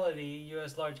Fidelity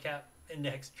U.S. Large Cap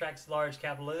Index tracks large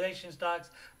capitalization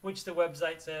stocks, which the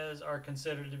website says are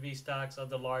considered to be stocks of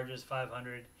the largest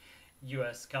 500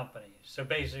 U.S. companies. So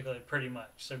basically, pretty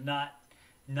much. So not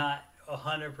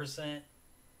 100%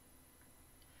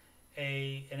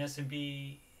 an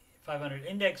S&P 500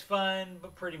 index fund,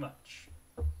 but pretty much.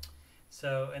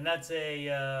 So, and that's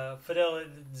a Fidelity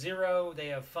Zero. They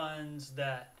have funds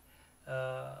that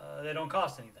they don't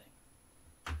cost anything.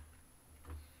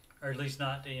 Or at least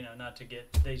not to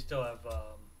get, they still have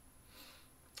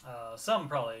some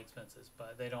probably expenses,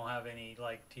 but they don't have any,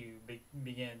 like, to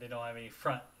begin, they don't have any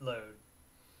front load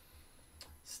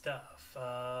stuff.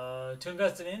 To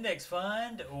invest in an index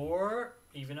fund or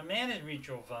even a managed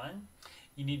mutual fund,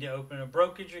 you need to open a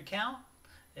brokerage account,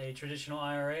 a traditional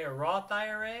IRA or Roth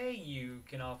IRA. You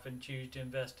can often choose to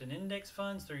invest in index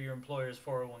funds through your employer's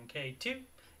 401k too,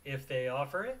 if they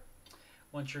offer it.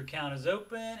 Once your account is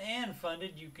open and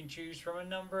funded, you can choose from a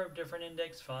number of different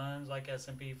index funds like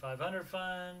S&P 500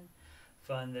 fund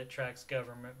that tracks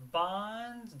government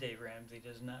bonds. Dave Ramsey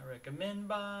does not recommend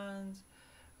bonds.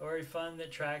 Or a fund that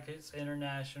tracks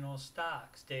international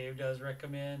stocks. Dave does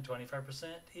recommend 25%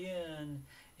 in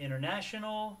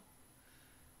international,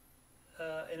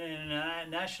 in a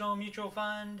national mutual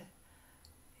fund.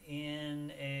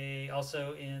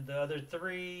 Also in the other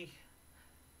three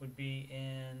would be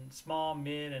in small,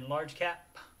 mid, and large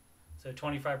cap. So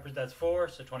 25%, that's 4,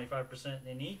 so 25%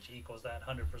 in each equals that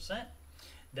 100%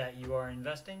 that you are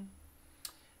investing.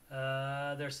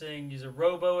 They're saying use a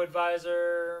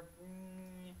robo-advisor.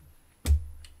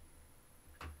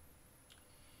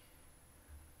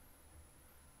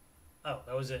 Oh,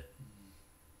 that was it.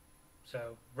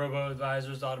 So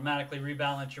robo-advisors automatically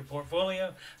rebalance your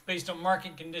portfolio based on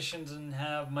market conditions and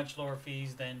have much lower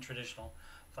fees than traditional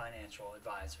financial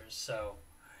advisors. So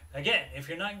again, if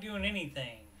you're not doing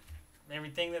anything,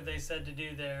 everything that they said to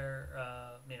do there,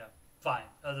 fine,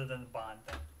 other than the bond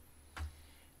thing.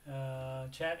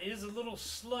 Chat is a little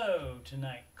slow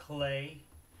tonight, Clay.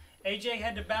 AJ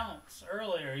had to bounce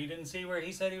earlier. You didn't see where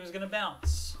he said he was going to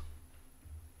bounce.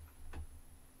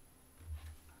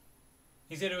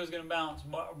 He said it was going to bounce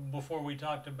before we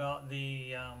talked about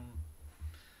the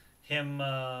him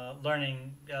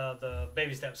learning the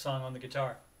Baby Steps song on the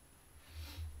guitar.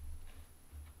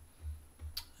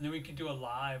 And then we could do a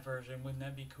live version. Wouldn't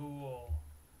that be cool?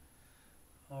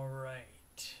 All right.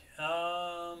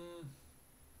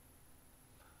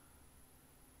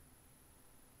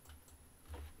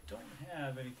 Don't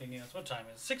have anything else. What time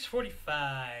is it? 6:45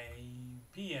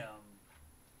 p.m.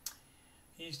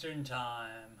 Eastern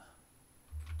Time.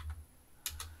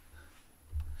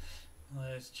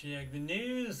 Let's check the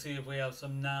news, see if we have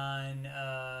some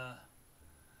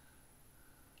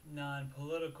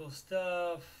non-political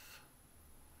stuff.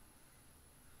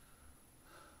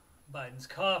 Biden's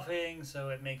coughing, so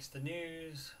it makes the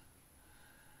news.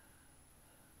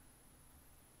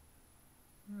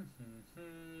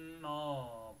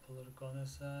 All political on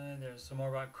this side. There's some more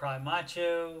about Cry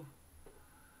Macho.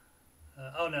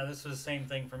 Oh no, this was the same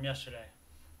thing from yesterday.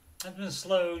 It's been a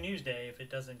slow news day if it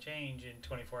doesn't change in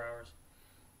 24 hours.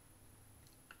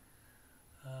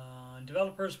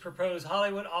 Developers propose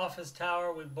Hollywood office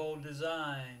tower with bold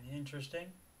design.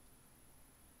 Interesting.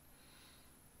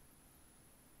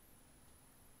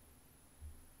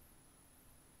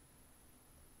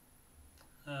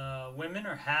 Women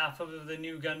are half of the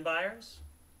new gun buyers.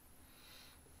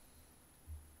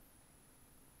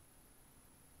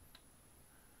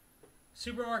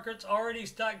 Supermarkets already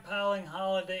stockpiling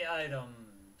holiday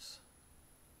items.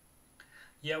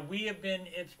 Yeah,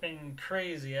 it's been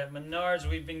crazy. At Menards,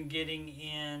 we've been getting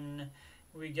in,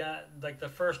 we got like the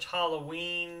first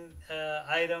Halloween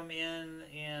item in,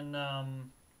 and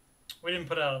we didn't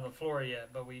put it out on the floor yet,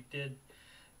 but we did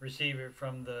receive it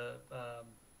from the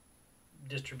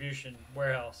distribution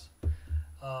warehouse.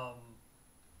 Um,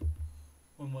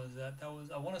 when was that? That was,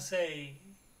 I want to say,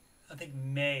 I think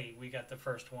May we got the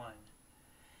first one.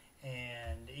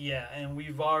 And yeah, and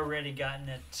we've already gotten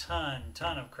a ton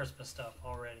of Christmas stuff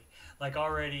already. Like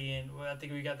already in, I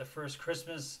think we got the first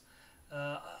Christmas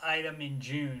item in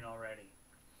June already.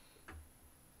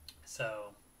 So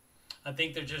I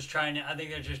think they're just trying to. I think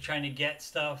they're just trying to get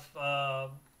stuff to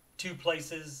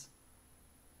places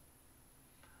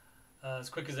as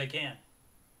quick as they can.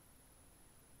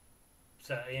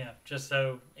 So just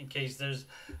so in case there's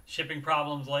shipping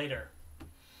problems later.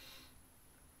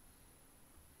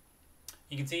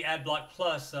 You can see AdBlock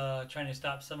Plus trying to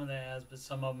stop some of the ads, but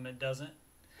some of them it doesn't.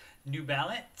 New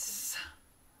Balance.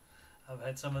 I've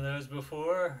had some of those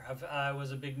before. I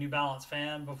was a big New Balance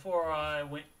fan before I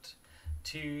went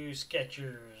to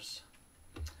Skechers.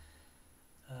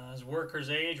 As workers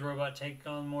age, robot take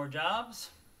on more jobs.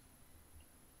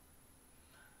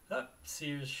 Oh,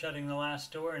 Sears shutting the last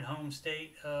store in home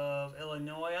state of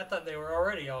Illinois. I thought they were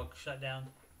already all shut down.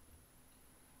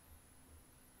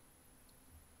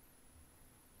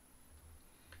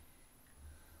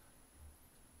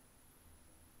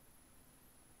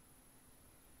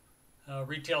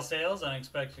 Retail sales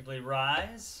unexpectedly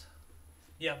rise.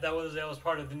 Yep, that was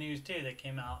part of the news too that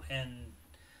came out, and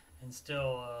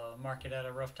still market at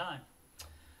a rough time.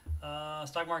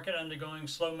 Stock market undergoing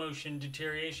slow motion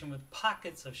deterioration with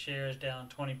pockets of shares down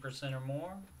 20% or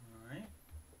more. All right.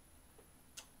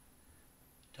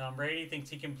 Tom Brady thinks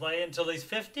he can play until he's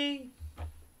 50.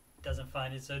 Doesn't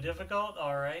find it so difficult.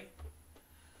 All right.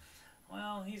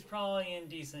 Well, he's probably in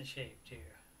decent shape too.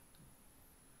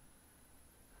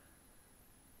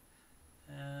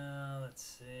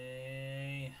 Let's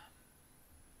see.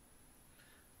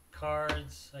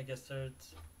 Cards. I guess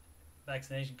there's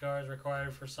vaccination cards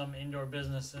required for some indoor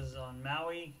businesses on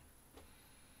Maui.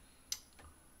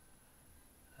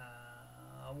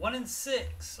 1 in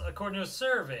 6, according to a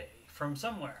survey from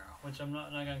somewhere, which I'm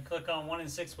not going to click on. 1 in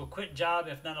 6 will quit job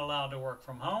if not allowed to work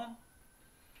from home.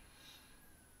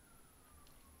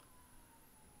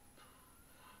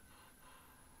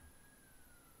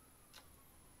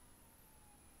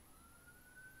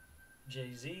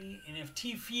 Jay-Z,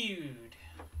 NFT feud.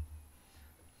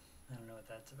 I don't know what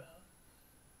that's about.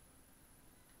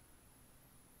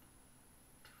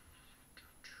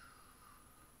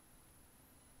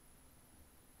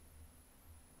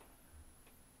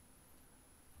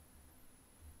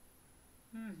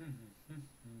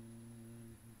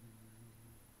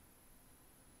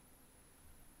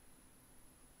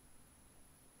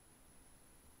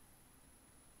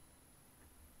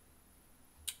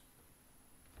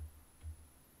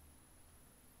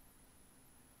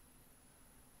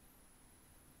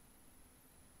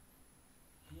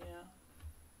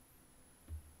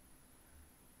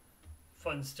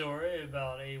 Fun story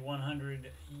about a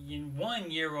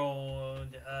 101-year-old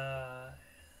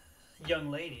young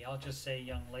lady. I'll just say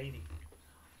young lady.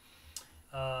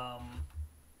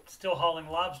 Still hauling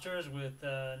lobsters with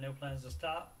no plans to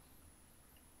stop.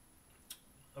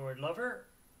 Lord Lover.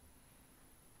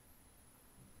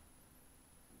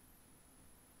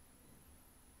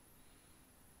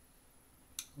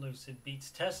 Lucid beats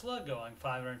Tesla, going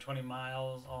 520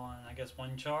 miles on, I guess,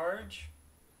 one charge.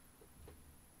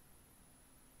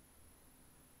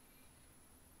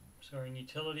 Soaring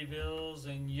utility bills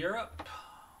in Europe.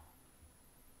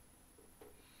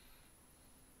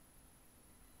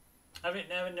 I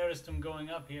haven't noticed them going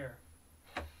up here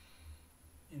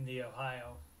in the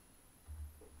Ohio.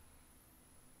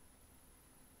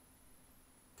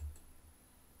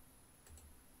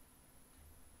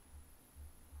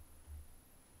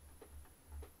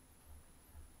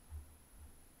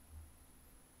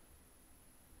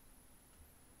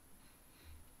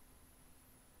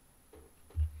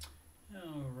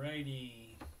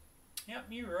 Alrighty. Yep,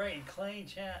 you're right. Clay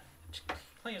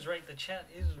is right. The chat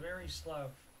is very slow.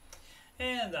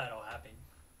 And that'll happen.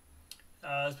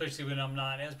 Especially when I'm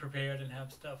not as prepared and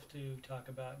have stuff to talk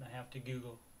about and I have to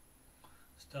Google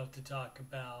stuff to talk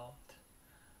about.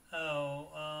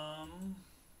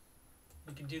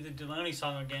 We could do the Deloney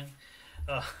song again.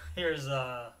 Here's,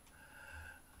 I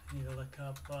need to look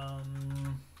up,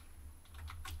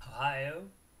 Ohio.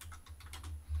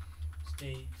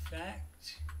 State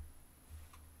fact.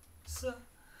 So,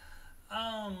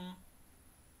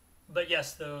 But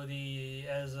yes, though,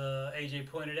 as AJ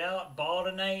pointed out, ball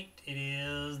tonight, it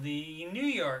is the New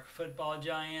York Football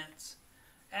Giants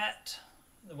at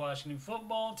the Washington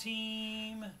Football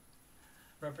Team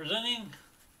representing.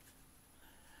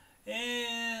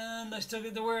 And I still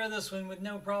get to wear this one with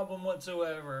no problem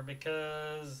whatsoever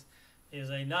because it is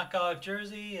a knockoff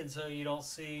jersey, and so you don't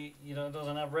see, it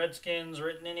doesn't have Redskins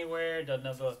written anywhere. It doesn't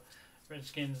have the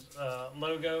Redskins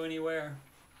logo anywhere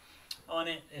on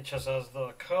it. It just has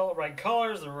the right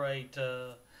colors, the right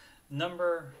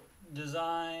number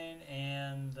design,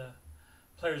 and the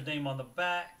player's name on the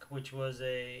back, which was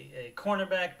a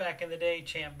cornerback back in the day,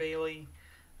 Champ Bailey.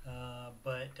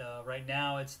 But right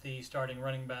now it's the starting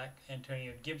running back,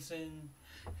 Antonio Gibson,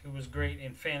 who was great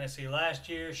in fantasy last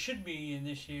year, should be in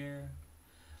this year.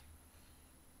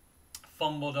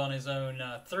 Fumbled on his own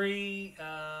 3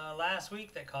 last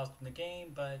week. That cost him the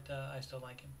game, but I still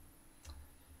like him.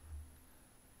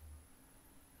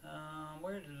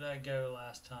 Where did I go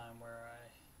last time?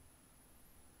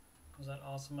 Was that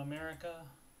Awesome America?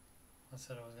 I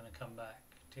said I was going to come back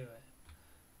to it.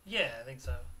 Yeah, I think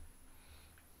so.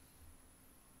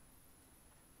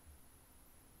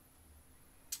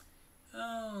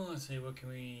 Oh, let's see, what can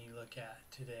we look at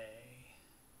today?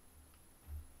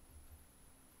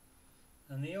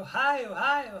 And the Ohio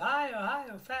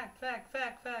fact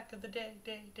of the day.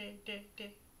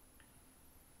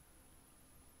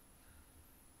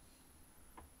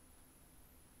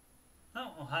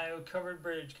 Oh, Ohio Covered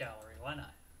Bridge Gallery. Why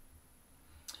not?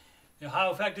 The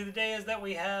Ohio fact of the day is that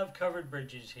we have covered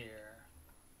bridges here.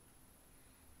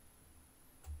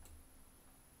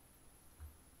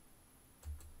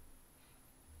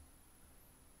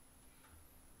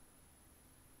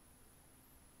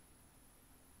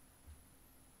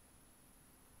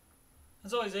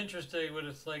 It's always interesting when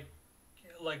it's like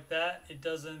that. It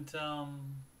doesn't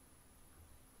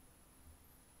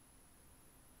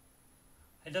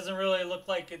it doesn't really look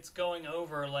like it's going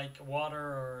over like water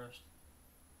or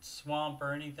swamp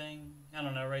or anything. I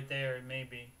don't know, right there it may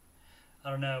be.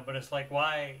 I don't know, but it's like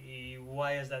why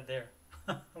is that there?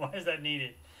 Why is that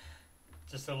needed?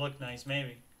 Just to look nice,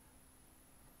 maybe.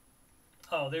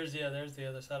 Oh, there's the other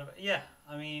side of it. Yeah,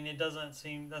 I mean that doesn't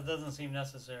seem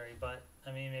necessary, but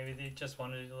I mean maybe they just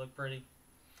wanted it to look pretty.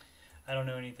 I don't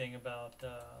know anything about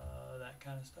that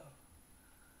kind of stuff.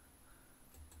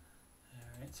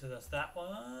 All right, so that's that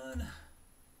one.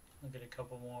 We'll get a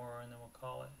couple more and then we'll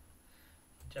call it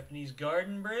Japanese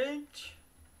Garden Bridge.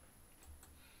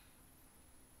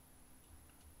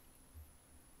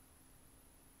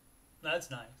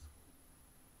 That's nice.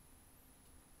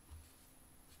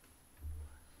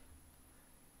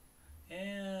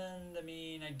 And I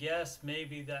mean, I guess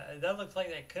maybe that looks like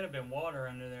that could have been water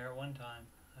under there at one time.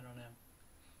 I don't know.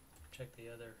 Check the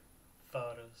other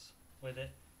photos with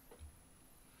it.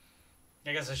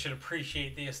 I guess I should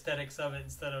appreciate the aesthetics of it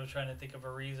instead of trying to think of a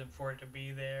reason for it to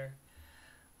be there.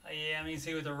 Yeah, I mean,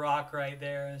 see with the rock right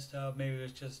there and stuff. Maybe it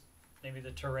was just, maybe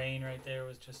the terrain right there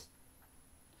was just,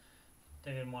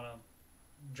 they didn't want to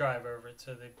drive over it,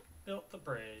 so they built the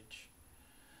bridge.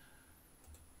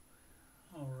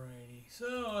 Alrighty,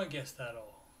 so I guess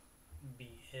that'll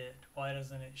be it. Why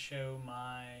doesn't it show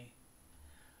my...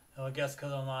 Oh, I guess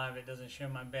because I'm live, it doesn't show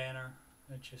my banner.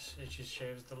 It just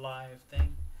shows the live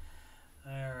thing.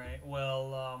 Alright,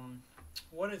 well,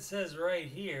 what it says right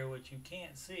here, which you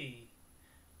can't see,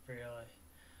 really.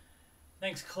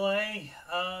 Thanks, Clay.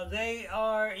 They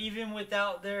are, even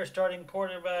without their starting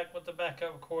quarterback, with the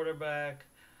backup quarterback,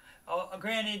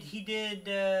 granted, he did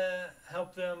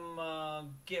help them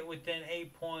get within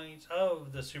 8 points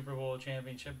of the Super Bowl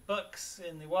championship Bucks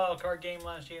in the wild card game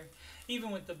last year.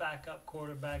 Even with the backup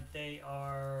quarterback, they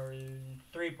are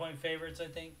 3-point favorites, I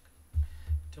think,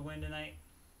 to win tonight.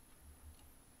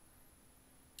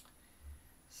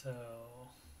 So,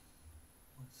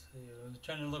 let's see. I was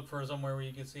trying to look for somewhere where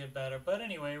you can see it better. But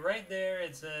anyway, right there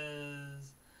it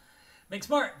says... Make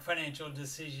smart financial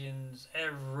decisions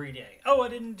every day. Oh, I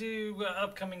didn't do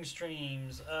upcoming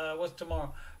streams. What's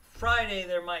tomorrow? Friday,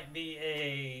 there might be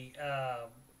a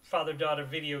father-daughter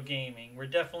video gaming. We're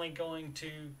definitely going to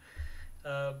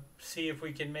see if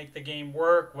we can make the game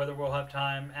work, whether we'll have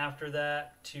time after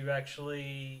that to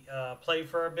actually play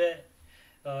for a bit.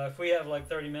 If we have like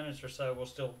 30 minutes or so, we'll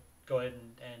still go ahead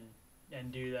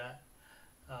and do that.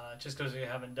 Just because we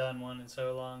haven't done one in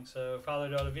so long. So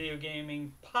father-daughter video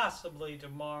gaming, possibly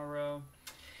tomorrow.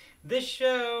 This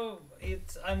show,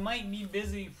 I might be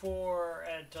busy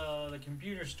at the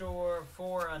computer store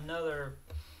for another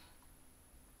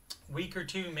week or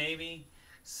two maybe.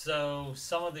 So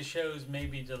some of the shows may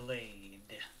be delayed.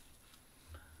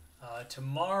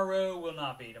 Tomorrow will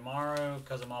not be. Tomorrow,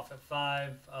 because I'm off at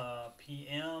 5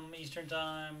 p.m. Eastern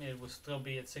Time, it will still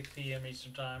be at 6 p.m.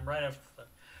 Eastern Time, right after the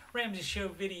Ramsey Show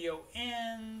video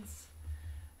ends.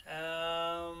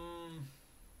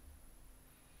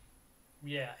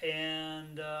 Yeah,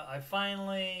 and I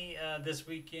finally, this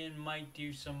weekend, might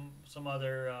do some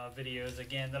other videos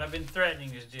again that I've been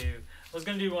threatening to do. I was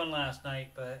going to do one last night,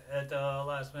 but at the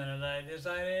last minute I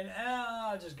decided,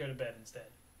 I'll just go to bed instead.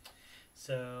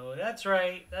 So that's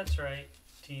right,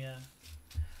 Tina.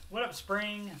 What up,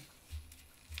 Spring?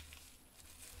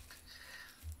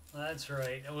 That's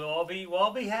right. We'll all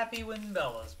be happy when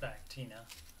Bella's back, Tina.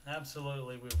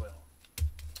 Absolutely, we will.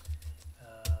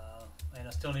 And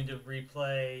I still need to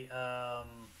replay.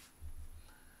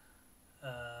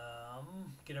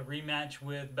 Get a rematch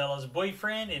with Bella's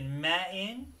boyfriend in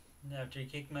Matin after he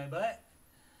kicked my butt.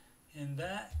 And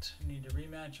that need to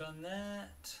rematch on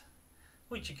that,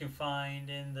 which you can find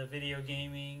in the video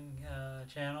gaming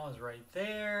channel, is right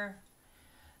there.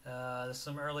 There's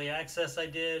some early access I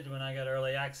did when I got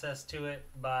early access to it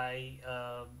by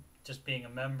just being a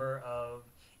member of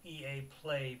EA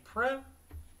Play Pro,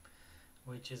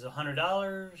 which is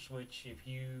 $100, which if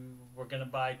you were going to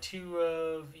buy 2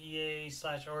 of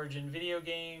EA/Origin video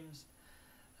games,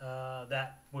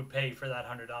 that would pay for that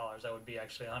 $100. That would be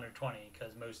actually $120,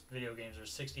 because most video games are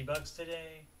 $60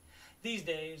 today, these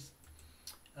days.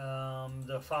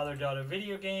 The father-daughter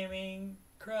video gaming,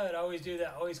 crud, I always do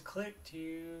that. Always click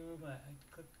to,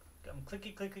 I'm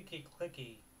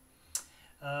clicky.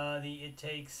 It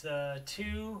takes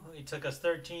 2. It took us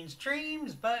 13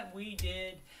 streams, but we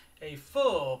did a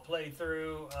full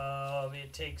playthrough of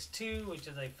It Takes Two, which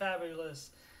is a fabulous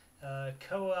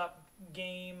co-op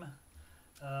game.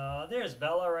 There's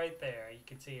Bella right there. You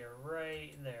can see her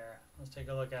right there. Let's take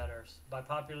a look at her by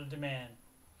popular demand.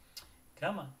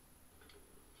 Come on.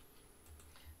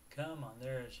 Come on,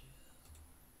 there she is.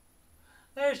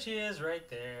 There she is right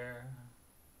there.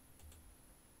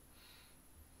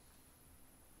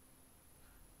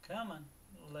 Come on.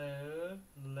 Load.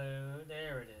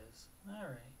 There it is. All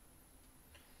right.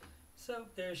 So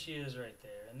there she is right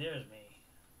there. And there's me.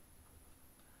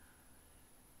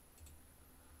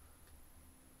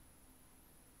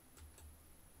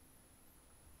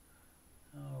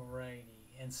 Alrighty.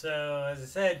 And so, as I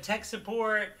said, tech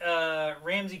support,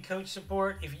 Ramsey coach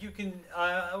support. If you can,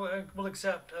 I will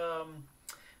accept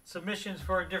submissions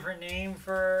for a different name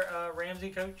for Ramsey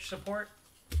coach support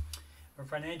or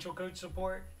financial coach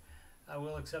support. I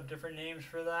will accept different names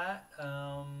for that.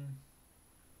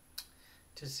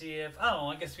 To see if,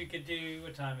 I guess we could do,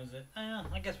 what time is it?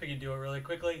 I guess we could do it really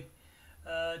quickly.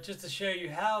 Just to show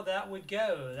you how that would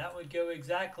go. That would go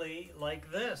exactly like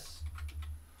this.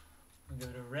 We'll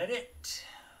go to Reddit.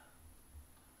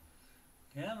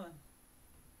 Come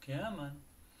on.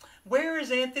 Where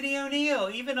is Anthony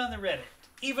O'Neill? Even on the Reddit.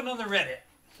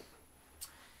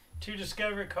 2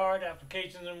 Discover card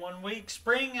applications in 1 week.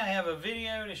 Spring, I have a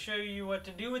video to show you what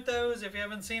to do with those if you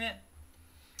haven't seen it.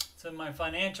 It's in my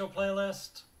financial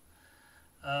playlist.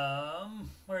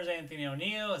 Where's Anthony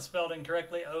O'Neill? It's spelled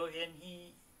incorrectly,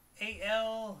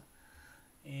 O-N-E-A-L.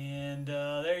 And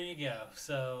there you go.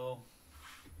 So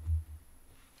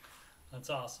that's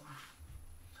awesome.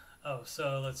 Oh,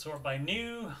 so let's sort by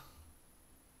new.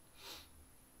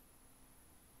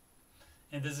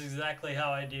 And this is exactly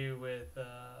how I do with,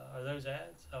 are those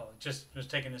ads? Oh, just was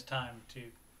taking this time to,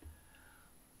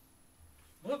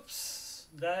 whoops.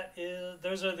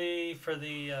 Those are for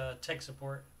the tech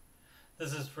support.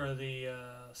 This is for the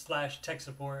 /tech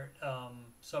support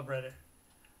subreddit.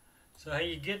 So how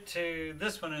you get to,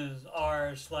 this one is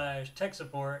r/tech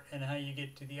support, and how you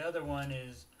get to the other one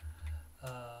is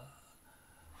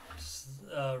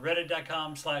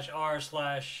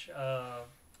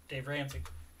reddit.com/r/Dave Ramsey.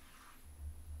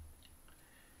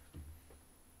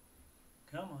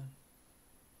 Come on.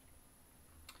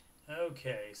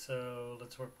 Okay, so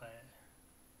let's sort by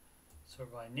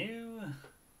new.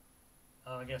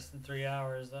 Oh, I guess in 3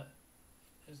 hours that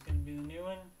is going to be the new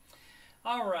one.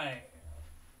 All right.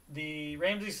 The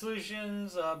Ramsey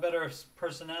Solutions, better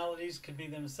personalities could be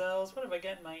themselves. What have I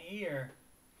got in my ear?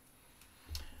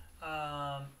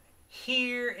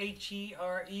 Hear,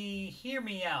 H-E-R-E, hear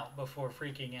me out before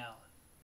freaking out.